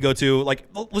I would like to go to, like,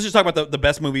 let's just talk about the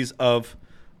best movies of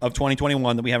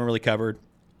 2021 that we haven't really covered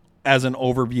as an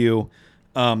overview.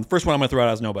 The first one I'm going to throw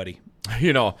out is Nobody.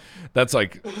 That's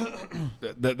like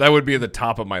that would be at the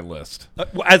top of my list.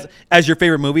 As your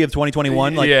favorite movie of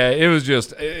 2021? Like, yeah,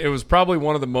 it was probably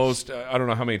one of the most, I don't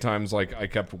know how many times like I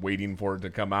kept waiting for it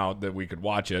to come out that we could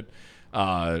watch it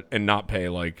and not pay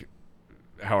like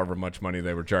however much money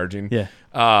they were charging. Yeah.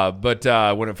 But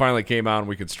when it finally came out and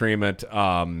we could stream it,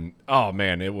 oh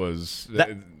man, it was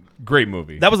Great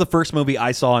movie. That was the first movie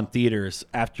I saw in theaters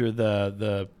after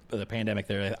the pandemic.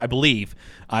 There, I believe.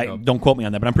 Don't quote me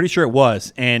on that, but I'm pretty sure it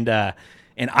was. And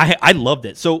I loved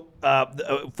it. So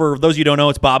for those of you who don't know,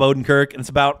 it's Bob Odenkirk, and it's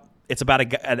about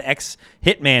an ex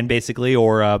hitman basically,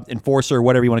 or enforcer,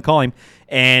 whatever you want to call him,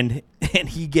 and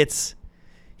he gets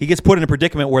put in a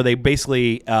predicament where they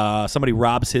basically somebody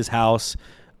robs his house,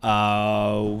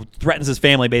 threatens his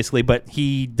family basically, but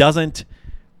he doesn't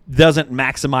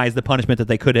maximize the punishment that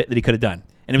he could have done,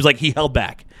 and it was like he held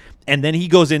back, and then he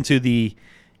goes into the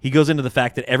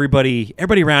fact that everybody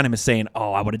around him is saying,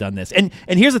 "Oh, I would have done this." And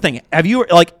here's the thing: have you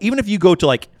even if you go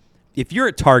to if you're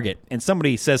at Target and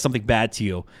somebody says something bad to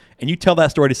you, and you tell that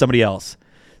story to somebody else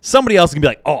is gonna be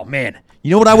like, "Oh man,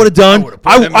 you know what I would have done?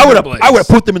 I would have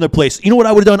put them in their place. You know what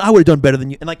I would have done? I would have done better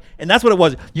than you." And that's what it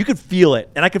was. You could feel it,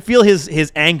 and I could feel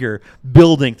his anger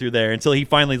building through there until he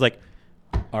finally is like,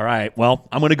 "All right, well,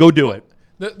 I'm gonna go do it."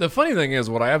 The funny thing is,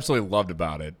 what I absolutely loved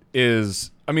about it is,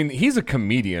 I mean, he's a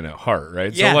comedian at heart,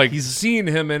 right? Yeah, so he's seeing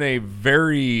him in a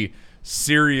very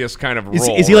serious kind of role.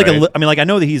 Is he right? I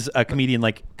know that he's a comedian,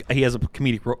 he has a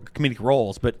comedic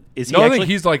roles, but is he? No, actually? I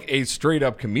think he's like a straight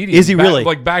up comedian. Is he really?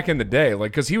 Back in the day,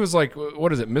 because he was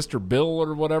what is it, Mr. Bill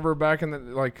or whatever back in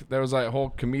the there was that whole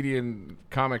comedian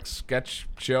comic sketch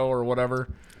show or whatever.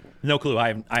 No clue. I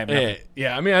have never.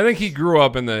 Yeah, I mean, I think he grew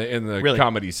up in the Really?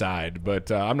 comedy side, but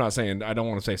I'm not saying, I don't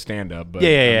want to say stand up, but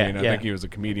Yeah, I think he was a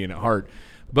comedian at heart.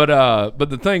 But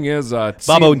the thing is, Bob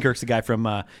Odenkirk's the guy from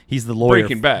he's the lawyer.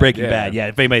 Breaking Bad. Breaking Bad. Yeah.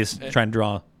 If anybody's trying to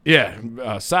draw.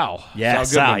 Yeah, Sal. Yeah, Sal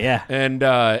Sal, Goodman.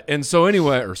 yeah. And so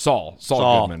anyway, or Saul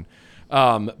Goodman.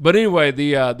 But anyway,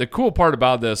 the cool part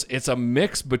about this, it's a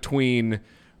mix between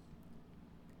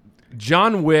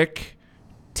John Wick,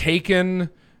 Taken,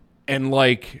 and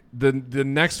the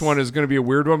next one is going to be a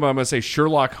weird one, but I'm going to say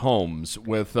Sherlock Holmes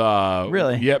with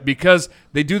Really? Yeah, because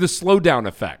they do the slowdown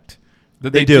effect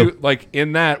that They they do.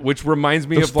 in that, which reminds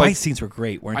me Those of fight scenes were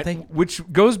great, weren't they? which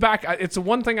goes back. It's the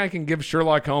one thing I can give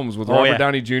Sherlock Holmes with Oh, Robert yeah.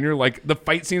 Downey Jr. The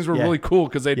fight scenes were Yeah. really cool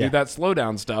because they Yeah. do that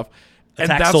slowdown stuff, and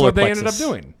Attack that's solar what they plexus. ended up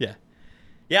doing. Yeah.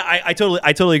 Yeah, I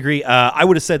totally agree. I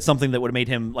would have said something that would have made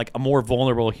him a more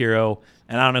vulnerable hero,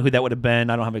 and I don't know who that would have been.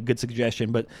 I don't have a good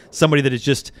suggestion, but somebody that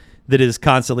is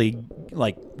constantly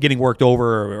getting worked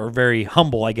over or very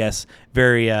humble, I guess,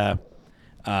 very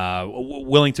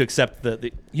willing to accept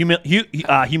the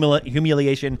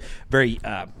humiliation. Very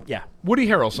Woody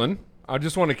Harrelson. I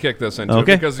just want to kick this into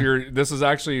Okay. it because this is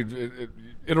actually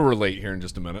it'll relate here in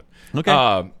just a minute. Okay.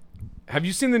 Have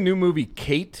you seen the new movie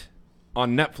Kate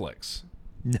on Netflix?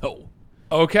 No.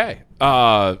 Okay.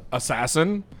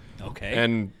 Assassin. Okay.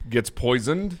 And gets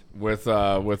poisoned with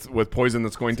poison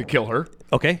that's going to kill her.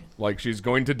 Okay. She's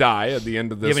going to die at the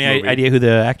end of Do this you have any movie. idea who the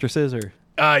actress is, or?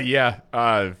 Yeah.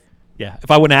 Yeah.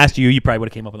 If I wouldn't have asked you, you probably would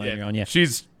have came up with it on your own. Yeah.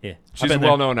 She's Yeah. I've she's a been there.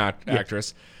 well-known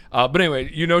actress. But anyway,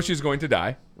 she's going to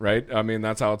die, right? I mean,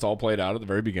 that's how it's all played out at the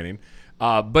very beginning.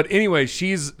 But anyway,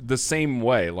 she's the same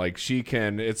way.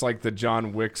 It's like the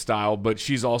John Wick style, but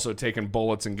she's also taking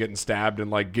bullets and getting stabbed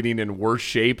and getting in worse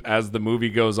shape as the movie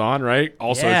goes on, right?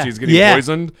 Also, Yeah. she's getting Yeah.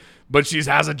 poisoned, but she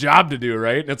has a job to do,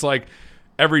 right? And it's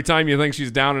every time you think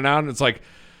she's down and out, it's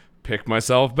pick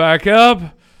myself back up,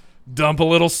 dump a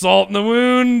little salt in the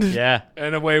wound, Yeah.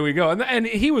 and away we go. And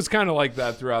he was kind of like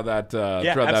that throughout that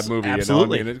movie,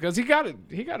 absolutely. because he got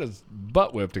his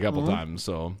butt whipped a couple times.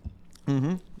 So,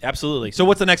 Absolutely. So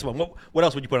what's the next one? What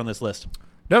else would you put on this list?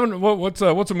 Devin, what's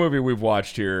a movie we've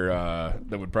watched here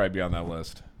that would probably be on that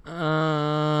list?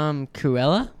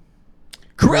 Cruella.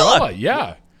 Cruella,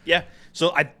 yeah. Yeah.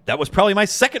 So that was probably my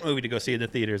second movie to go see in the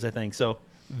theaters, I think. So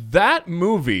That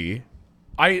movie,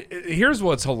 here's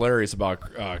what's hilarious about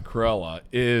Cruella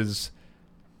is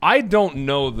I don't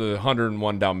know the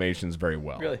 101 Dalmatians very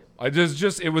well. Really? I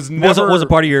just it was never Wasn't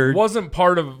part of your- wasn't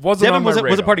Devin, on my was it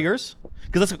radar. part of yours?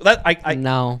 Because I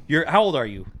No. You're how old are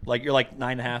you? You're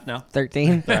 9.5 now.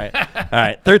 13. All right. All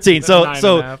right. 13. So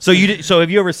 9.5. so have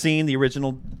you ever seen the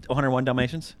original 101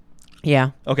 Dalmatians? Yeah.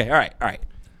 Okay. All right.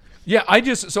 Yeah, I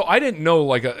didn't know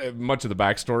much of the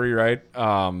backstory, right?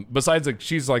 Besides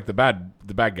she's the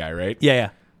bad guy, right? Yeah.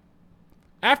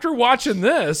 After watching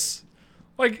this,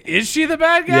 is she the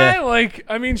bad guy? Yeah.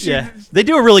 I mean, she. Yeah. They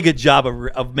do a really good job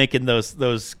of making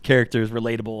those characters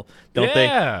relatable, don't they?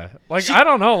 Yeah. I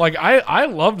don't know. I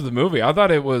loved the movie. I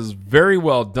thought it was very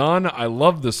well done. I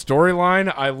loved the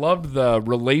storyline. I loved the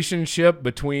relationship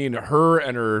between her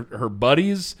and her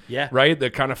buddies. Yeah. Right?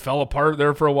 That kind of fell apart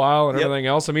there for a while and Yep. everything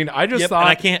else. I mean, I just Yep,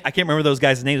 thought and I can't remember those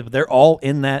guys' names, but they're all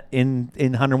in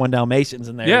 101 Dalmatians,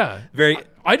 and they're Yeah. very.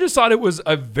 I just thought it was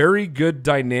a very good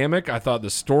dynamic. I thought the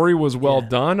story was well Yeah.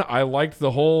 done. I liked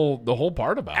the whole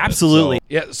part about Absolutely.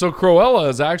 it. So Cruella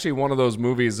is actually one of those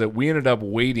movies that we ended up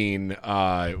waiting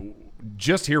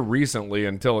just here recently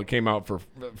until it came out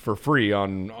for free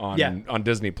on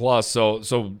Disney Plus.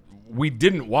 So we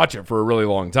didn't watch it for a really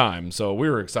long time. So we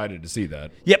were excited to see that.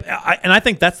 Yep, and I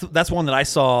think that's one that I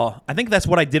saw. I think that's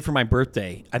what I did for my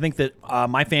birthday. I think that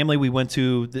my family, we went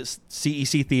to this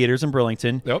CEC Theaters in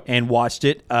Burlington and watched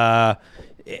it.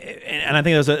 And I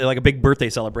think it was like a big birthday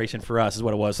celebration for us, is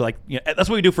what it was. So that's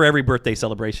what we do for every birthday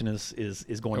celebration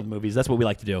is going to the movies. That's what we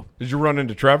like to do. Did you run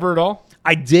into Trevor at all?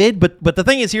 I did, but the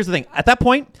thing is, here's the thing. At that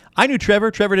point, I knew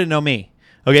Trevor. Trevor didn't know me.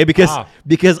 Okay,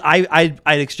 because I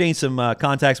exchanged some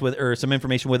contacts with, or some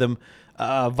information with him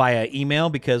via email,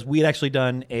 because we had actually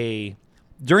done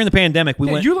during the pandemic.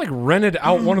 You like rented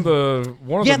out one of the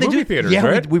movie theaters,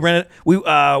 right? We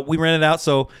rented out,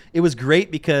 so it was great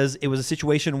because it was a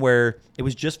situation where it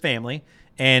was just family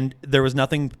and there was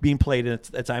nothing being played at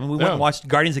that time. And we went and watched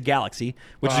Guardians of the Galaxy,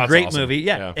 which is a great movie.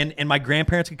 Yeah. And my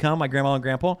grandparents could come, my grandma and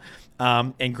grandpa,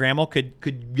 and grandma could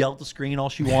yell at the screen all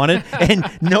she wanted, and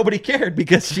nobody cared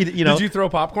because she, Did you throw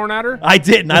popcorn at her? I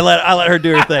didn't. I let her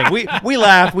do her thing. We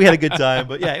laughed, we had a good time,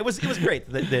 but yeah, it was great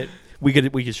that we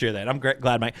could share that. I'm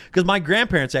glad because my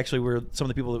grandparents actually were some of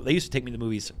the people they used to take me to the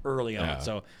movies early on.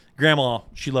 So grandma,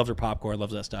 she loves her popcorn,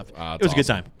 loves that stuff. It was a good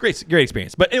time. Great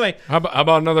experience. But anyway, how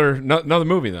about another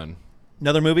movie then?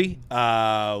 Another movie.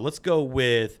 Let's go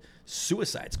with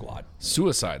Suicide Squad.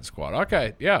 Suicide Squad.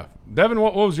 Okay, yeah. Devin,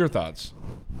 what was your thoughts?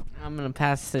 I'm gonna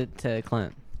pass it to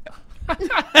Clint.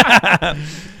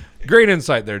 Great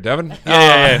insight there, Devin.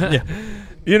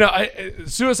 Yeah.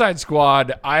 Suicide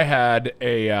Squad. I had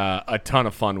a ton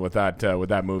of fun with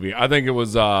that movie. I think it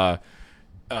was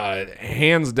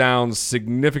hands down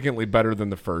significantly better than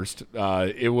the first.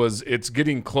 It's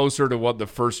getting closer to what the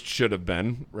first should have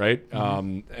been, right?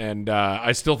 Mm-hmm. And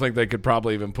I still think they could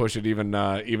probably even push it even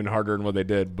harder than what they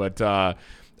did. But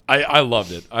I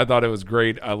loved it. I thought it was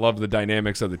great. I loved the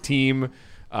dynamics of the team.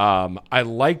 I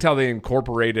liked how they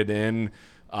incorporated in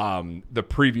the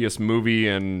previous movie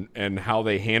and how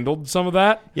they handled some of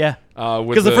that. Yeah,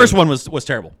 because the first one was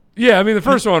terrible. Yeah, I mean the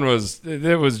first one was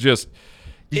just.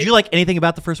 Did you like anything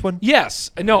about the first one? Yes.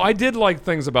 No, I did like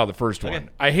things about the first one.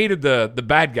 I hated the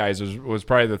bad guys was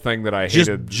probably the thing that I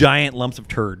hated. Just giant lumps of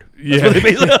turd. Yeah.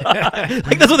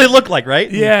 That's what they look like,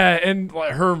 right? Yeah, and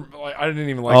I didn't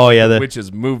even like the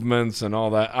witch's movements and all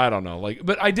that. I don't know.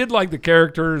 But I did like the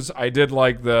characters. I did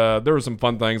like there were some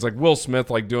fun things like Will Smith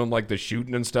doing the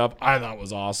shooting and stuff. I thought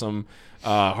was awesome.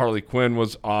 Harley Quinn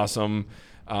was awesome.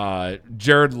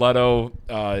 Jared Leto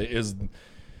is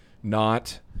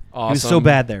not awesome. He was so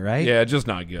bad there, right? Yeah, just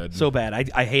not good. So bad.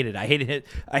 I hated it.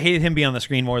 I hated him being on the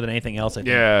screen more than anything else. I think.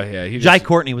 Yeah. Jai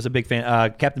Courtney was a big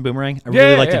fan. Captain Boomerang. I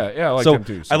really liked him. Yeah, I liked him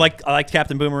too. So. I liked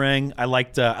Captain Boomerang. I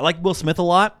liked Will Smith a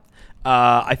lot.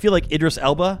 I feel like Idris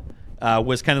Elba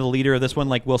was kind of the leader of this one,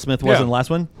 like Will Smith was in the last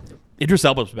one. Idris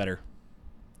Elba was better.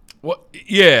 Well,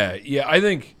 yeah. I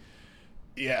think.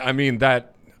 Yeah, I mean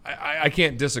that. I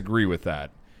can't disagree with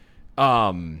that.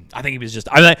 I think he was just.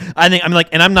 and I'm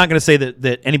not going to say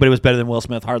that anybody was better than Will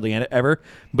Smith, hardly ever.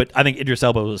 But I think Idris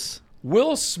Elba was.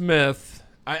 Will Smith.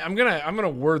 I'm gonna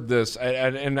word this,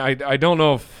 and I don't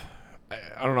know if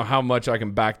I don't know how much I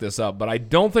can back this up, but I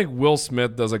don't think Will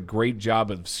Smith does a great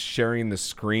job of sharing the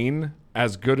screen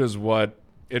as good as what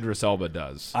Idris Elba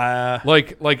does. I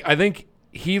think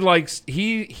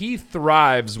he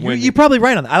thrives when you're probably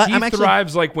right on that. He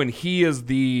thrives when he is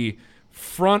the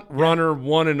front runner,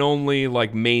 one and only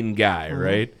main guy,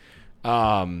 right?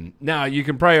 Now you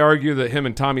can probably argue that him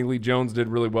and Tommy Lee Jones did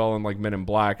really well in Men in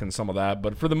Black and some of that,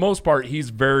 but for the most part,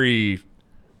 he's very.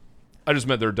 I just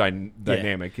meant their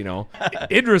dynamic,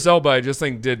 Idris Elba, I just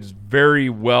think did very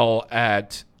well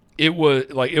at. It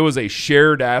was a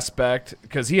shared aspect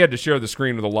because he had to share the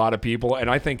screen with a lot of people, and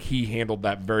I think he handled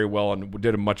that very well and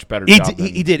did a much better job.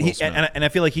 He did, and I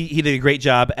feel like he did a great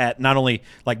job at not only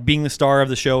being the star of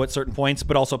the show at certain points,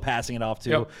 but also passing it off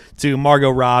to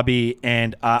Margot Robbie,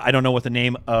 and I don't know what the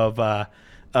name of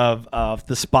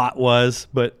the spot was,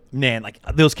 but man,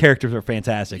 those characters are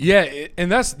fantastic. Yeah,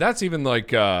 and that's even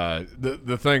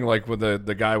the thing with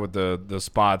the guy with the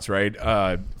spots,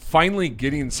 right? Finally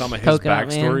getting some of his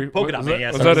backstory. Polka Dot Man,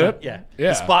 yeah. Was that it? Yeah. Yeah.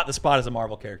 The spot is a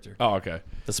Marvel character. Oh, okay.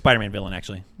 The Spider-Man villain,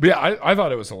 actually. But yeah, I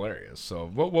thought it was hilarious. So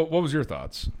what was your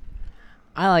thoughts?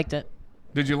 I liked it.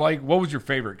 Did you what was your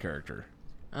favorite character?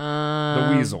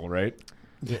 The Weasel, right?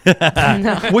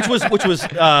 Which was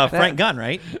Frank Gunn,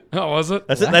 right? Oh, was it?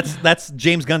 That's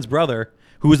James Gunn's brother,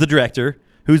 who was the director,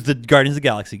 who's the Guardians of the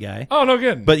Galaxy guy. Oh, no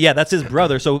good. But yeah, that's his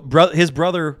brother. So his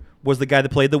brother was the guy that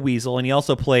played the Weasel, and he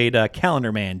also played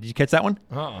Calendar Man. Did you catch that one?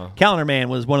 Calendar Man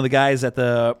was one of the guys at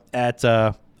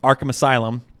Arkham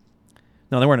Asylum.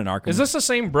 No, they weren't in Arkham. Is this the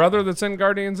same brother that's in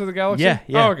Guardians of the Galaxy? Yeah.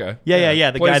 Oh, okay.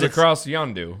 Yeah. The Plays guy that's across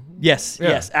Yondu. Yes, Yeah.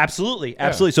 yes, absolutely.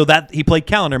 So that he played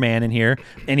Calendar Man in here,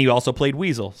 and he also played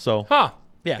Weasel. So Huh.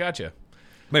 Yeah. Gotcha.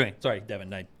 wait, sorry,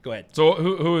 Devin. Go ahead. So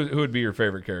who would be your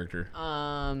favorite character?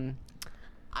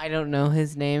 I don't know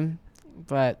his name,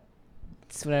 but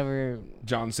it's whatever.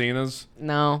 John Cena's?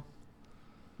 No.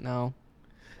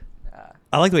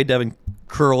 I like the way Devin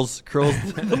curls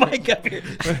the mic up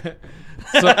here.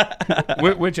 So,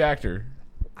 which actor?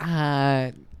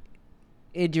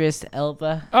 Idris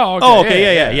Elba. Oh, okay. Oh,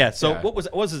 okay, yeah. So Yeah.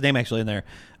 what was his name actually in there?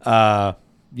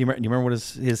 You remember what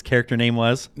his character name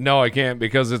was? No, I can't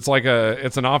because it's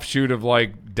an offshoot of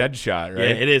like Deadshot,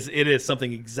 right? Yeah, it is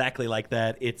something exactly like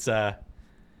that. It's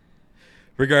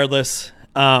regardless.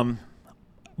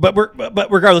 But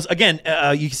regardless, again,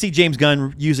 you can see James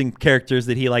Gunn using characters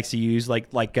that he likes to use,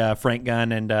 like Frank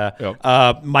Gunn and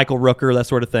Michael Rooker, that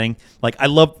sort of thing. Like I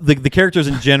love the characters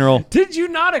in general. Did you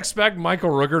not expect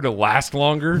Michael Rooker to last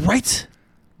longer? Right.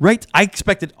 I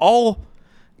expected all.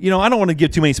 I don't want to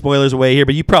give too many spoilers away here,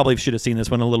 but you probably should have seen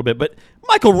this one a little bit. But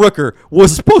Michael Rooker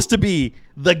was supposed to be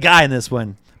the guy in this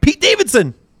one. Pete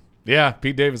Davidson. Yeah,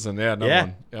 Pete Davidson. Yeah, another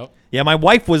one. Yep. Yeah, my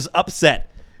wife was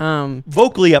upset,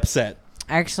 vocally upset.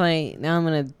 Actually, now I'm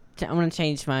gonna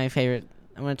change my favorite.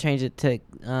 I'm gonna change it to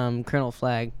Colonel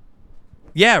Flag.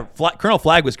 Yeah, Colonel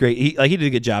Flag was great. He did a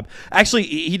good job. Actually,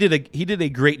 he did a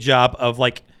great job of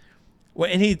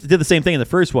and he did the same thing in the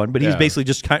first one, but he's basically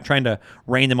just trying to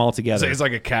rein them all together. So he's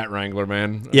like a cat wrangler,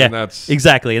 man. Yeah, And that's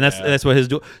exactly, and that's what his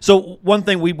do. So one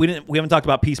thing we haven't talked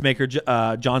about Peacemaker,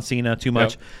 John Cena too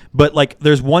much, but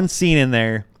there's one scene in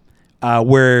there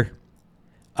where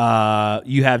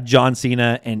you have John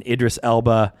Cena and Idris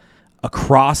Elba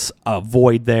across a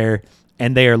void there,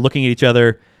 and they are looking at each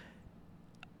other.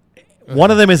 One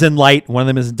of them is in light, one of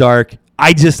them is dark.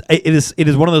 It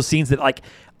is one of those scenes that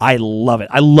I love it.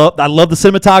 I love the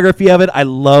cinematography of it. I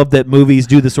love that movies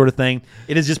do this sort of thing.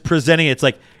 It is just presenting.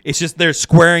 It's just they're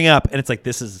squaring up, and it's like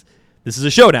this is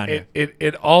a showdown here.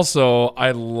 It also,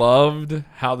 I loved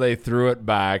how they threw it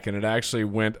back, and it actually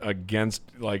went against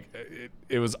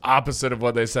it was opposite of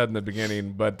what they said in the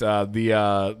beginning, but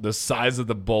the size of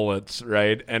the bullets,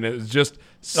 right? And it was just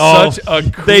such a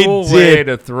cool way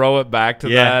to throw it back to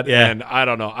that. Yeah. And I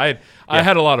don't know, I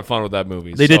had a lot of fun with that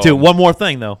movie. They did too. One more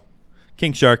thing though,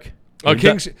 King Shark. Oh,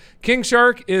 King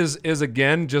Shark is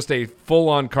again just a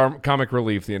full-on comic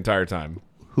relief the entire time.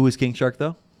 Who is King Shark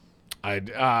though? I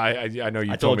know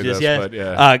you I told me this, yeah. but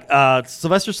yeah.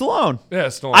 Sylvester Stallone. Yeah,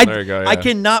 Stallone. There you go. Yeah. I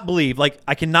cannot believe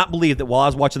that while I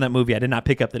was watching that movie, I did not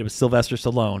pick up that it was Sylvester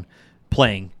Stallone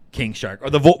playing King Shark or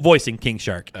the voicing King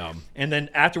Shark. And then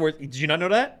afterwards, did you not know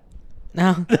that?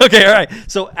 No. Okay, all right.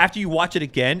 So after you watch it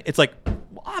again, it's like,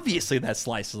 well, obviously that's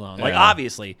Sly Stallone.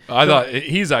 Obviously. I thought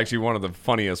he's actually one of the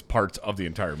funniest parts of the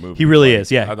entire movie. He really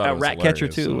is. Yeah. I thought it was Ratcatcher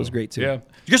hilarious, too was great too. Yeah.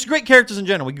 Just great characters in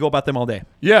general. We can go about them all day.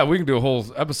 Yeah, we can do a whole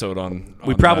episode on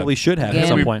We probably should have Yeah. at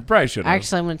some we point. Probably should have.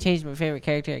 Actually, I'm gonna change my favorite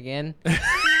character again to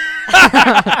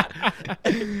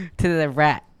the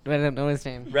rat. I don't know his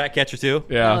name. Ratcatcher too.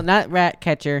 Yeah. No, not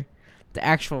Ratcatcher. The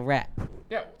actual rat.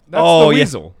 Yeah. That's the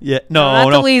weasel. Yeah. Not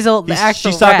No. the weasel. The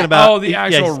actual She's talking rat. about The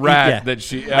actual rat yeah. that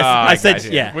she. I said,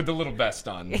 gotcha. yeah. With the little vest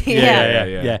on.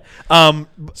 Yeah. Yeah.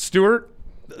 Stuart.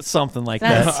 Something like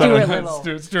That's that. Stuart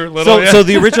Little. Stuart Little. So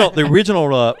the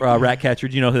original Ratcatcher.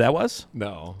 Do you know who that was?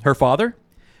 No. Her father.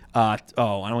 I'm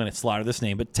going to slaughter this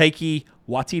name, but Taiki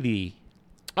Waititi.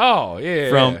 Oh yeah.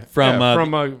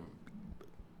 From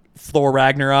Thor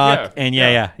Ragnarok, Yeah, and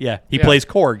yeah. he Yeah. plays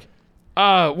Korg.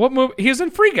 What movie? He's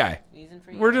in Free Guy.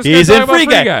 We're just He's gonna in talk Free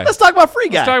about Guy. Let's talk about Free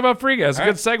Guy. Let's talk about Free Guy. It's a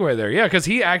good segue there. Yeah, because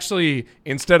he actually,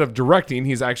 instead of directing,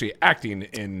 he's actually acting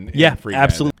in Free Guy.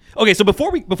 Absolutely. Okay, so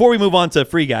before we move on to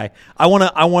Free Guy, I want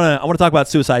to talk about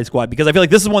Suicide Squad because I feel like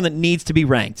this is one that needs to be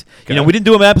ranked. Okay. We didn't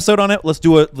do an episode on it. Let's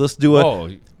do a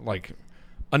like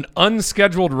an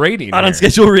unscheduled rating. an here.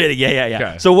 unscheduled rating. Yeah.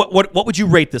 Okay. So what would you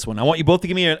rate this one? I want you both to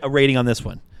give me a rating on this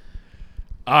one.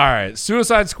 All right,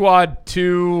 Suicide Squad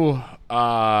 2.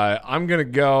 I'm gonna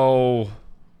do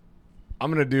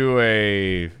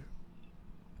a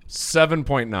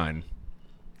 7.9.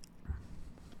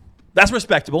 That's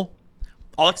respectable.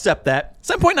 I'll accept that.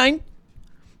 7.9.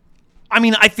 I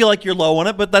mean, I feel like you're low on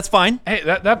it, but that's fine. Hey,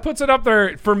 that puts it up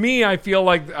there for me. I feel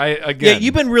like Yeah,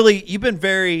 you've been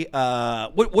very.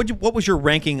 What was your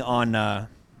ranking on?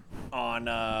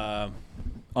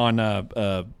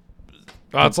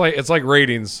 It's like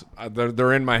ratings.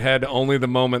 They're in my head only the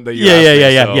moment that you. Yeah.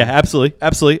 ask me, so-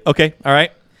 Absolutely. Okay. All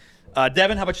right.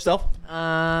 Devin, how about yourself?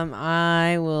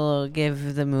 I will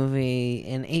give the movie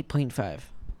an 8.5.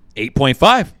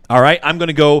 8.5. All right, I'm going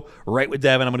to go right with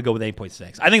Devin. I'm going to go with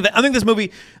 8.6. I think this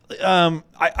movie.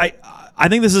 I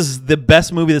think this is the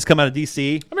best movie that's come out of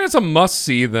DC. I mean, it's a must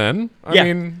see. Then I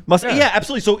mean, yeah,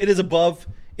 absolutely. So it is above.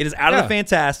 It is out of the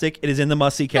fantastic. It is in the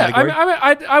must see category.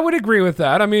 I would agree with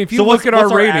that. I mean, if you So look at our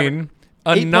what's our rating,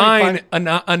 a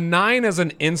 8.5? 9 is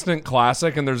an instant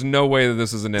classic, and there's no way that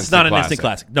this is an instant. It's not an classic. instant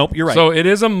classic. Nope, you're right. So it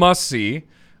is a must see.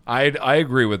 I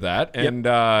agree with that, and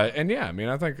yeah, I mean,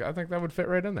 I think that would fit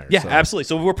right in there. Yeah, so. absolutely.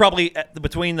 So we're probably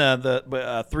between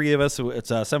the three of us.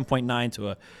 It's a 7.9 to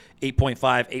a 8.5,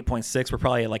 8.6. We're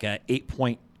probably at like a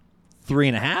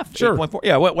 8.3.5, Sure. 8.4.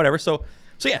 Yeah, whatever. So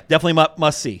yeah, definitely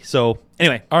must see. So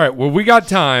anyway, All right, well, we got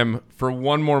time for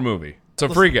one more movie. So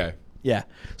Free Guy. yeah.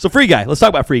 So Free Guy. Let's talk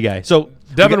about Free Guy. So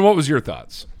Devin, what was your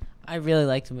thoughts? I really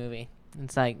liked the movie.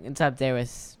 It's up there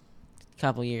with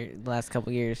the last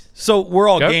couple years. So we're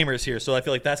all Yep. gamers here, so I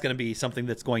feel like that's going to be something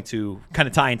that's going to kind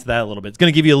of tie into that a little bit. It's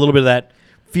going to give you a little bit of that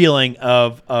feeling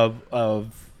of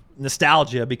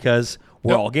nostalgia because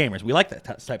we're Yep. all gamers. We like that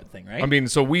type of thing, right? I mean,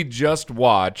 so we just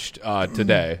watched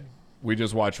today. We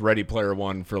just watched Ready Player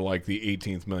One for like the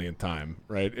 18th millionth time,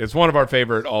 right? It's one of our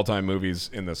favorite all-time movies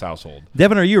in this household.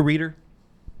 Devin, are you a reader?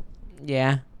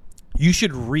 Yeah, You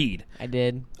should read. I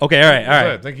did. Okay, all right.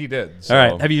 I think he did. So.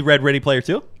 All right. Have you read Ready Player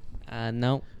 2?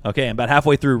 No. Okay, I'm about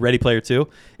halfway through Ready Player 2.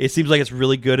 It seems like it's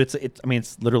really good.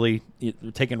 It's literally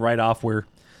taken right off where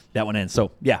that one ends.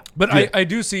 So, yeah. But I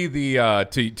do see the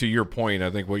to your point. I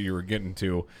think what you were getting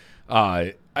to.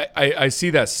 I see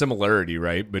that similarity,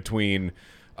 right, between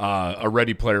a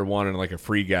Ready Player One and like a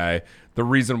Free Guy. The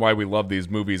reason why we love these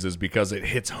movies is because it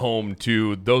hits home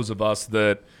to those of us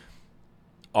that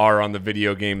are on the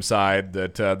video game side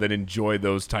that enjoy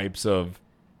those types of,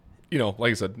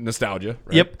 like I said, nostalgia.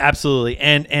 Right? Yep, absolutely.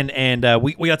 And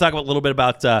we got to talk a little bit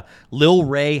about Lil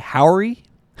Ray Howery,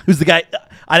 who's the guy.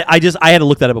 I had to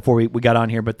look that up before we got on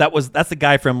here, but that's the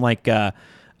guy from like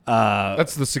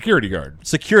That's the security guard.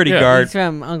 security Yeah. guard. He's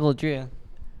from Uncle Drew.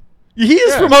 He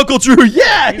is Yeah. from Uncle Drew.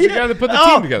 Yeah, He's the guy that put the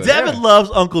team together. Devin Yeah. loves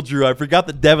Uncle Drew. I forgot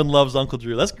that Devin loves Uncle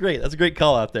Drew. That's great. That's a great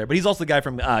call out there. But he's also the guy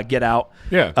from Get Out.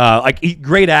 Yeah.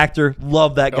 Great actor.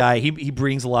 Love that guy. He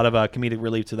brings a lot of comedic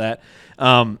relief to that.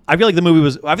 I feel like the movie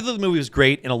was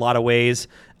great in a lot of ways.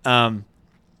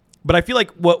 But I feel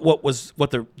like what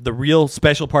the real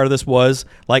special part of this was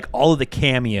like all of the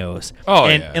cameos. Oh,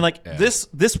 and yeah. and like Yeah.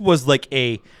 this was like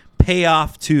a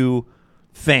payoff to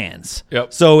fans.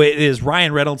 Yep. So it is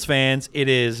Ryan Reynolds fans, it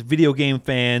is video game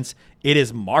fans, it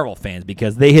is Marvel fans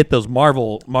because they hit those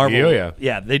Marvel.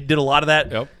 Yeah. They did a lot of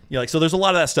that. Yep. So there's a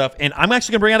lot of that stuff, and I'm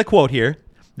actually gonna bring out a quote here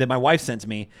that my wife sent to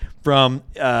me from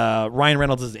Ryan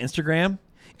Reynolds' Instagram.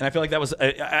 And I feel like that was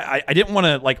I didn't want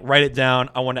to like write it down.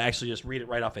 I wanted to actually just read it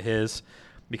right off of his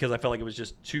because I felt like it was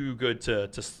just too good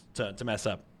to mess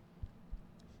up.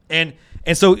 And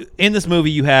so in this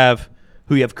movie you have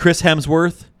Chris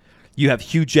Hemsworth, you have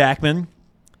Hugh Jackman,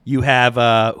 you have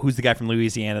who's the guy from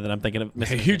Louisiana that I'm thinking of?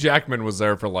 Hugh Jackman was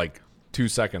there for like 2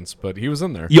 seconds, but he was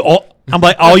in there. I'm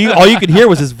like all you could hear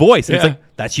was his voice. And Yeah. It's like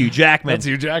that's Hugh Jackman. That's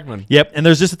Hugh Jackman. Yep, and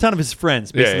there's just a ton of his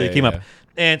friends basically Yeah, that came yeah. up.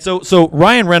 And so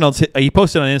Ryan Reynolds, he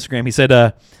posted on Instagram, he said,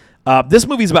 this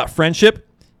movie is about friendship,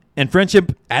 and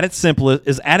friendship at its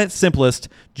simplest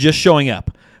just showing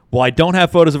up. While I don't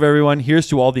have photos of everyone, here's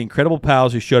to all the incredible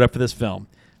pals who showed up for this film.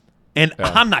 And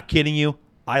Yeah. I'm not kidding you.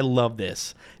 I love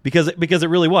this because it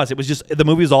really was. It was just the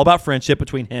movie was all about friendship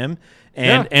between him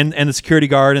and the security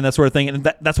guard and that sort of thing, and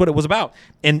that's what it was about.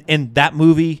 And that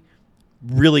movie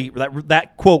really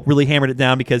that quote really hammered it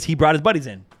down because he brought his buddies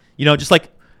in. Just like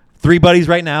three buddies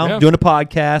right now Yeah. doing a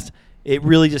podcast. It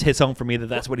really just hits home for me that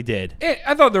that's what he did.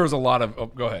 I thought there was a lot of. Oh,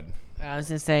 go ahead. I was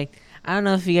gonna say, I don't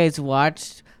know if you guys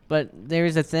watched, but there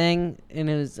was a thing, and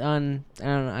it was on. I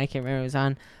don't know. I can't remember what it was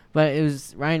on, but it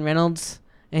was Ryan Reynolds,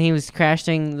 and he was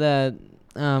crashing the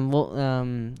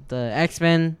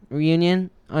X-Men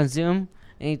reunion on Zoom,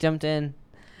 and he jumped in,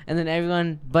 and then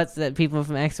everyone but the people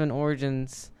from X-Men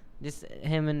Origins, just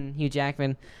him and Hugh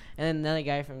Jackman, and then another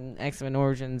guy from X-Men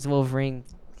Origins, Wolverine,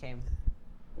 came.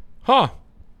 Huh.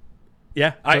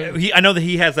 Yeah, I know that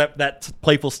he has that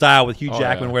playful style with Hugh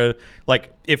Jackman, yeah. where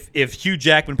like if Hugh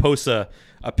Jackman posts a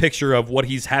picture of what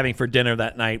he's having for dinner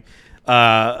that night,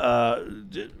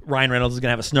 Ryan Reynolds is gonna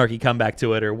have a snarky comeback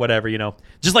to it or whatever,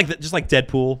 just like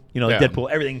Deadpool, like Yeah.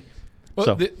 Deadpool, everything. Well,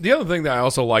 So the other thing that I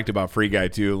also liked about Free Guy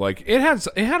too, like it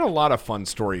had a lot of fun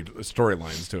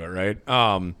storylines to it, right?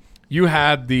 You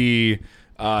had the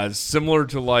similar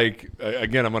to like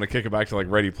again, I'm going to kick it back to like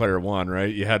Ready Player One,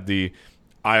 right? You had the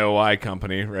IOI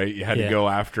company, right? You had Yeah. to go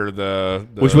after the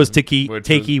which was Taiki which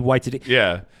was- Waititi.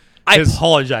 Yeah. I His-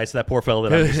 apologize to that poor fellow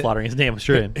that I'm just slaughtering his name. I'm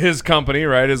sure. His company,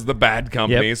 right, is the bad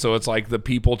company. Yep. So it's like the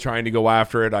people trying to go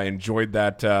after it. I enjoyed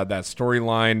that that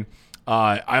storyline.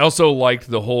 I also liked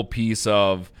the whole piece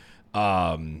of, how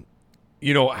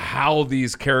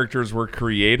these characters were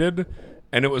created.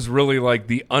 And it was really like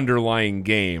the underlying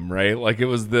game, right? Like it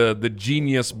was the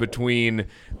genius between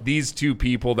these two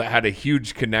people that had a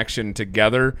huge connection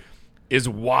together is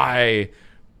what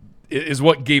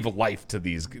gave life to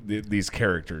these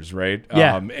characters, right?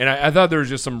 Yeah. And I thought there was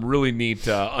just some really neat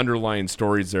underlying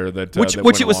stories there that Which that it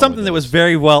was went along something with that was this.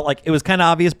 very well, like it was kind of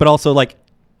obvious, but also like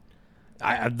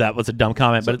that was a dumb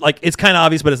comment, but like it's kind of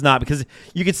obvious, but it's not because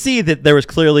you could see that there was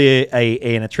clearly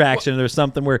an attraction. There was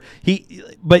something where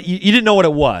but you didn't know what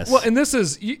it was. Well, and this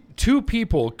is two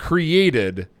people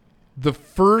created the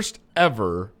first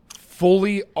ever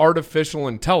fully artificial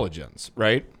intelligence,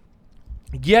 right?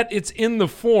 Yet it's in the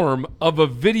form of a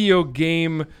video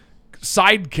game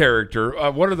side character.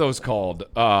 What are those called?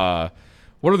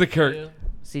 What are the characters?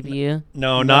 CPU.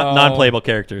 no, not non-playable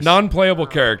characters. Non-playable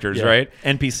characters, Yeah. right?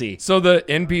 NPC. So the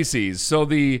NPCs. So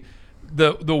the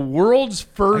world's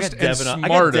I first got and Devin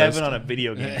smartest. on a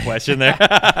video game question there.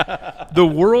 The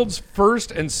world's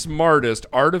first and smartest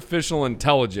artificial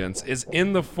intelligence is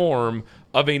in the form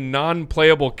of a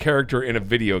non-playable character in a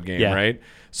video game, Yeah. right?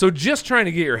 So just trying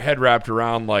to get your head wrapped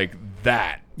around like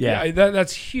that, Yeah.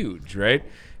 that's huge, right?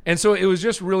 And so it was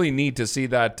just really neat to see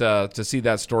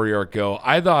that story arc go.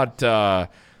 I thought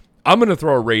I'm going to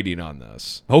throw a rating on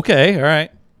this. Okay, all right.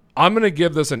 I'm going to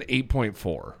give this an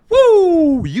 8.4.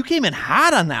 Woo! You came in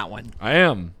hot on that one, I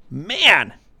am.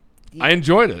 man. I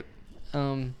enjoyed it.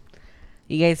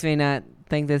 You guys may not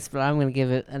think this, but I'm gonna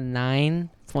give it a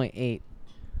 9.8.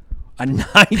 A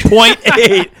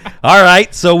 9.8. All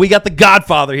right, so we got the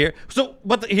Godfather here. So,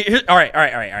 but all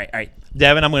right.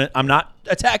 Devin, I'm not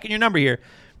attacking your number here,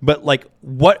 but like,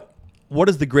 what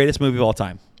is the greatest movie of all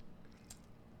time?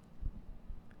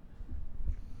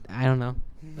 I don't know.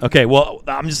 Okay, well,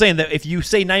 I'm just saying that if you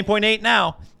say 9.8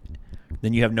 now,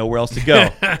 then you have nowhere else to go.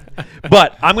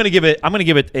 But I'm gonna give it a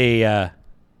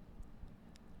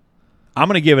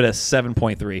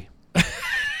 7.3.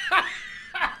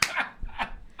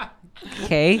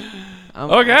 Okay. Okay. I'm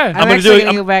gonna actually do it-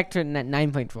 gonna go back to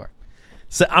 9.4.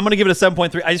 So I'm gonna give it a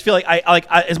 7.3. I just feel like I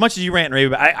as much as you rant and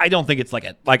rave, I don't think it's I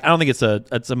don't think it's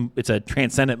a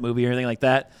transcendent movie or anything like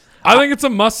that. I think it's a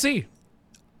must-see.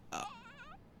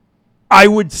 I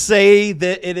would say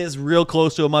that it is real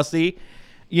close to a must see.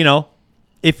 You know,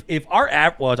 if our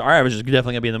average is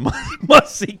definitely gonna be in the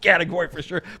must see category for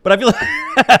sure. But I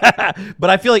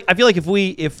feel like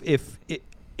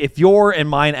if your and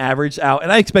mine averaged out,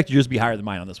 and I expect yours to be higher than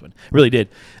mine on this one, really did.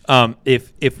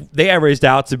 If they averaged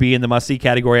out to be in the must see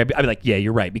category, I'd be like, yeah,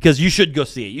 you're right, because you should go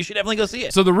see it. You should definitely go see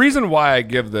it. So the reason why I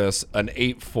give this an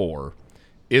 8.4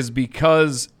 is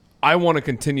because I want to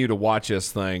continue to watch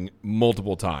this thing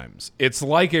multiple times. It's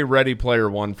like a Ready Player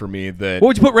One for me. That What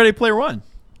would you put Ready Player One?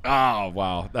 oh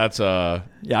wow, that's Yeah,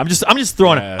 I'm just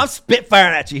throwing it. Yeah. I'm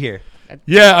spitfiring at you here.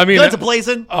 yeah. I mean, Guns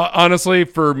blazing. honestly,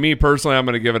 for me personally, I'm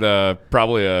going to give it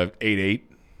probably a 8.8.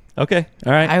 Okay,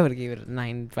 all right. I would give it a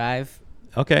 9.5.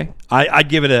 Okay, I'd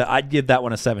give that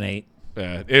one a 7.8.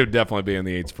 Yeah, it would definitely be in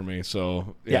the 8s for me.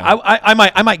 So Yeah, I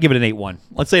might give it an 8.1.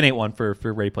 Let's say an 8.1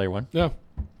 for Ready Player One. yeah.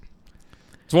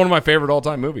 It's one of my favorite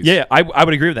all-time movies. Yeah, I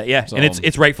would agree with that. Yeah, So- and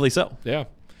it's rightfully so. Yeah.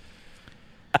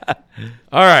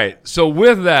 All right. So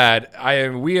with that,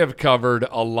 we have covered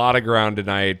a lot of ground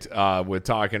tonight with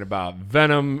talking about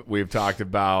Venom. We've talked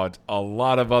about a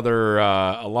lot of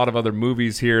other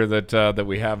movies here that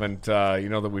we haven't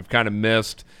that we've kind of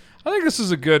missed. I think this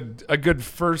is a good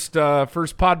first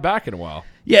pod back in a while.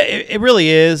 Yeah, it really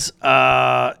is.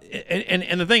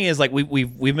 And the thing is, like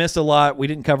we've missed a lot. We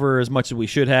didn't cover as much as we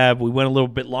should have. We went a little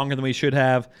bit longer than we should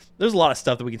have. There's a lot of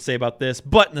stuff that we can say about this,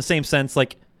 but in the same sense,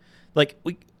 like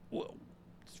we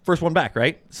first one back,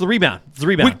 right? It's the rebound. It's the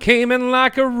We rebound. came in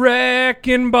like a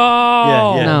wrecking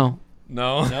ball. Yeah. No.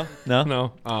 No. No?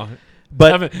 No. Oh.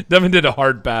 But Devin did a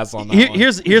hard pass on that one.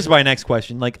 here's my next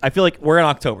question. Like, I feel like we're in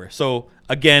October, so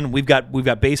again, we've got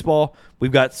baseball,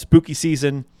 we've got spooky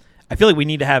season. I feel like we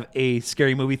need to have a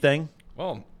scary movie thing.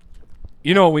 Well,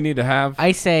 you know what we need to have?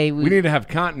 I say We need to have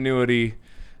continuity,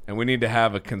 and we need to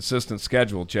have a consistent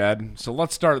schedule, Chad. So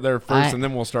let's start there first, and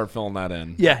then we'll start filling that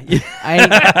in. Yeah.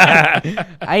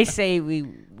 I say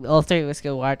all three of us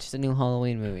go watch the new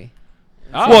Halloween movie.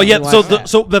 Oh, Well, yeah. watch So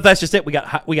that. but that's just it. We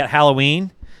got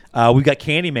Halloween. We got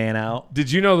Candyman out.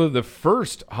 Did you know that the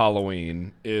first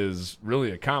Halloween is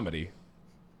really a comedy?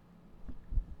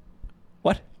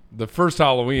 What? the first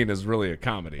Halloween is really a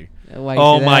comedy. Why you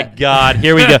Oh say my that? God!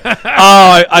 Here we go.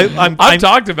 I'm I've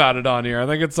talked about it on here. I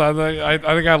think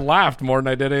I laughed more than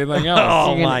I did anything else. Oh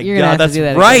You're gonna- my you're gonna God! have to That's do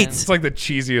that right. again. It's like the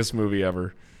cheesiest movie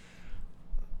ever.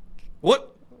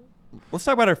 What? Let's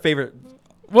talk about our favorite.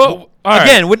 Well, all right.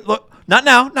 Again, look, not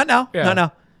now. Yeah. Not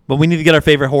now. But we need to get our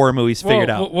favorite horror movies figured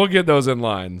Well, out. We'll get those in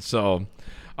line. So,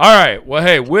 all right. Well,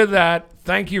 hey, with that,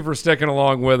 thank you for sticking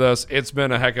along with us. It's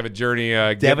been a heck of a journey.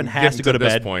 Devin has to go to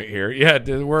this bed. point here. Yeah,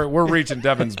 we're reaching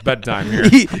Devin's bedtime here.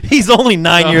 He's only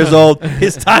 9 years old.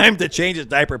 It's time to change his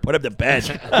diaper, put him to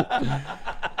bed.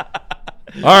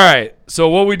 All right. So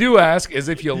what we do ask is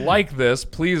if you like this,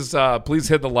 please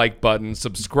hit the like button,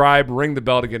 subscribe, ring the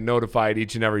bell to get notified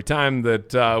each and every time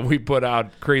that we put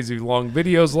out crazy long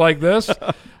videos like this.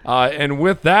 And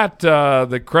with that,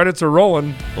 the credits are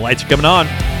rolling. The lights are coming on.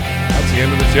 That's the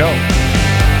end of the show.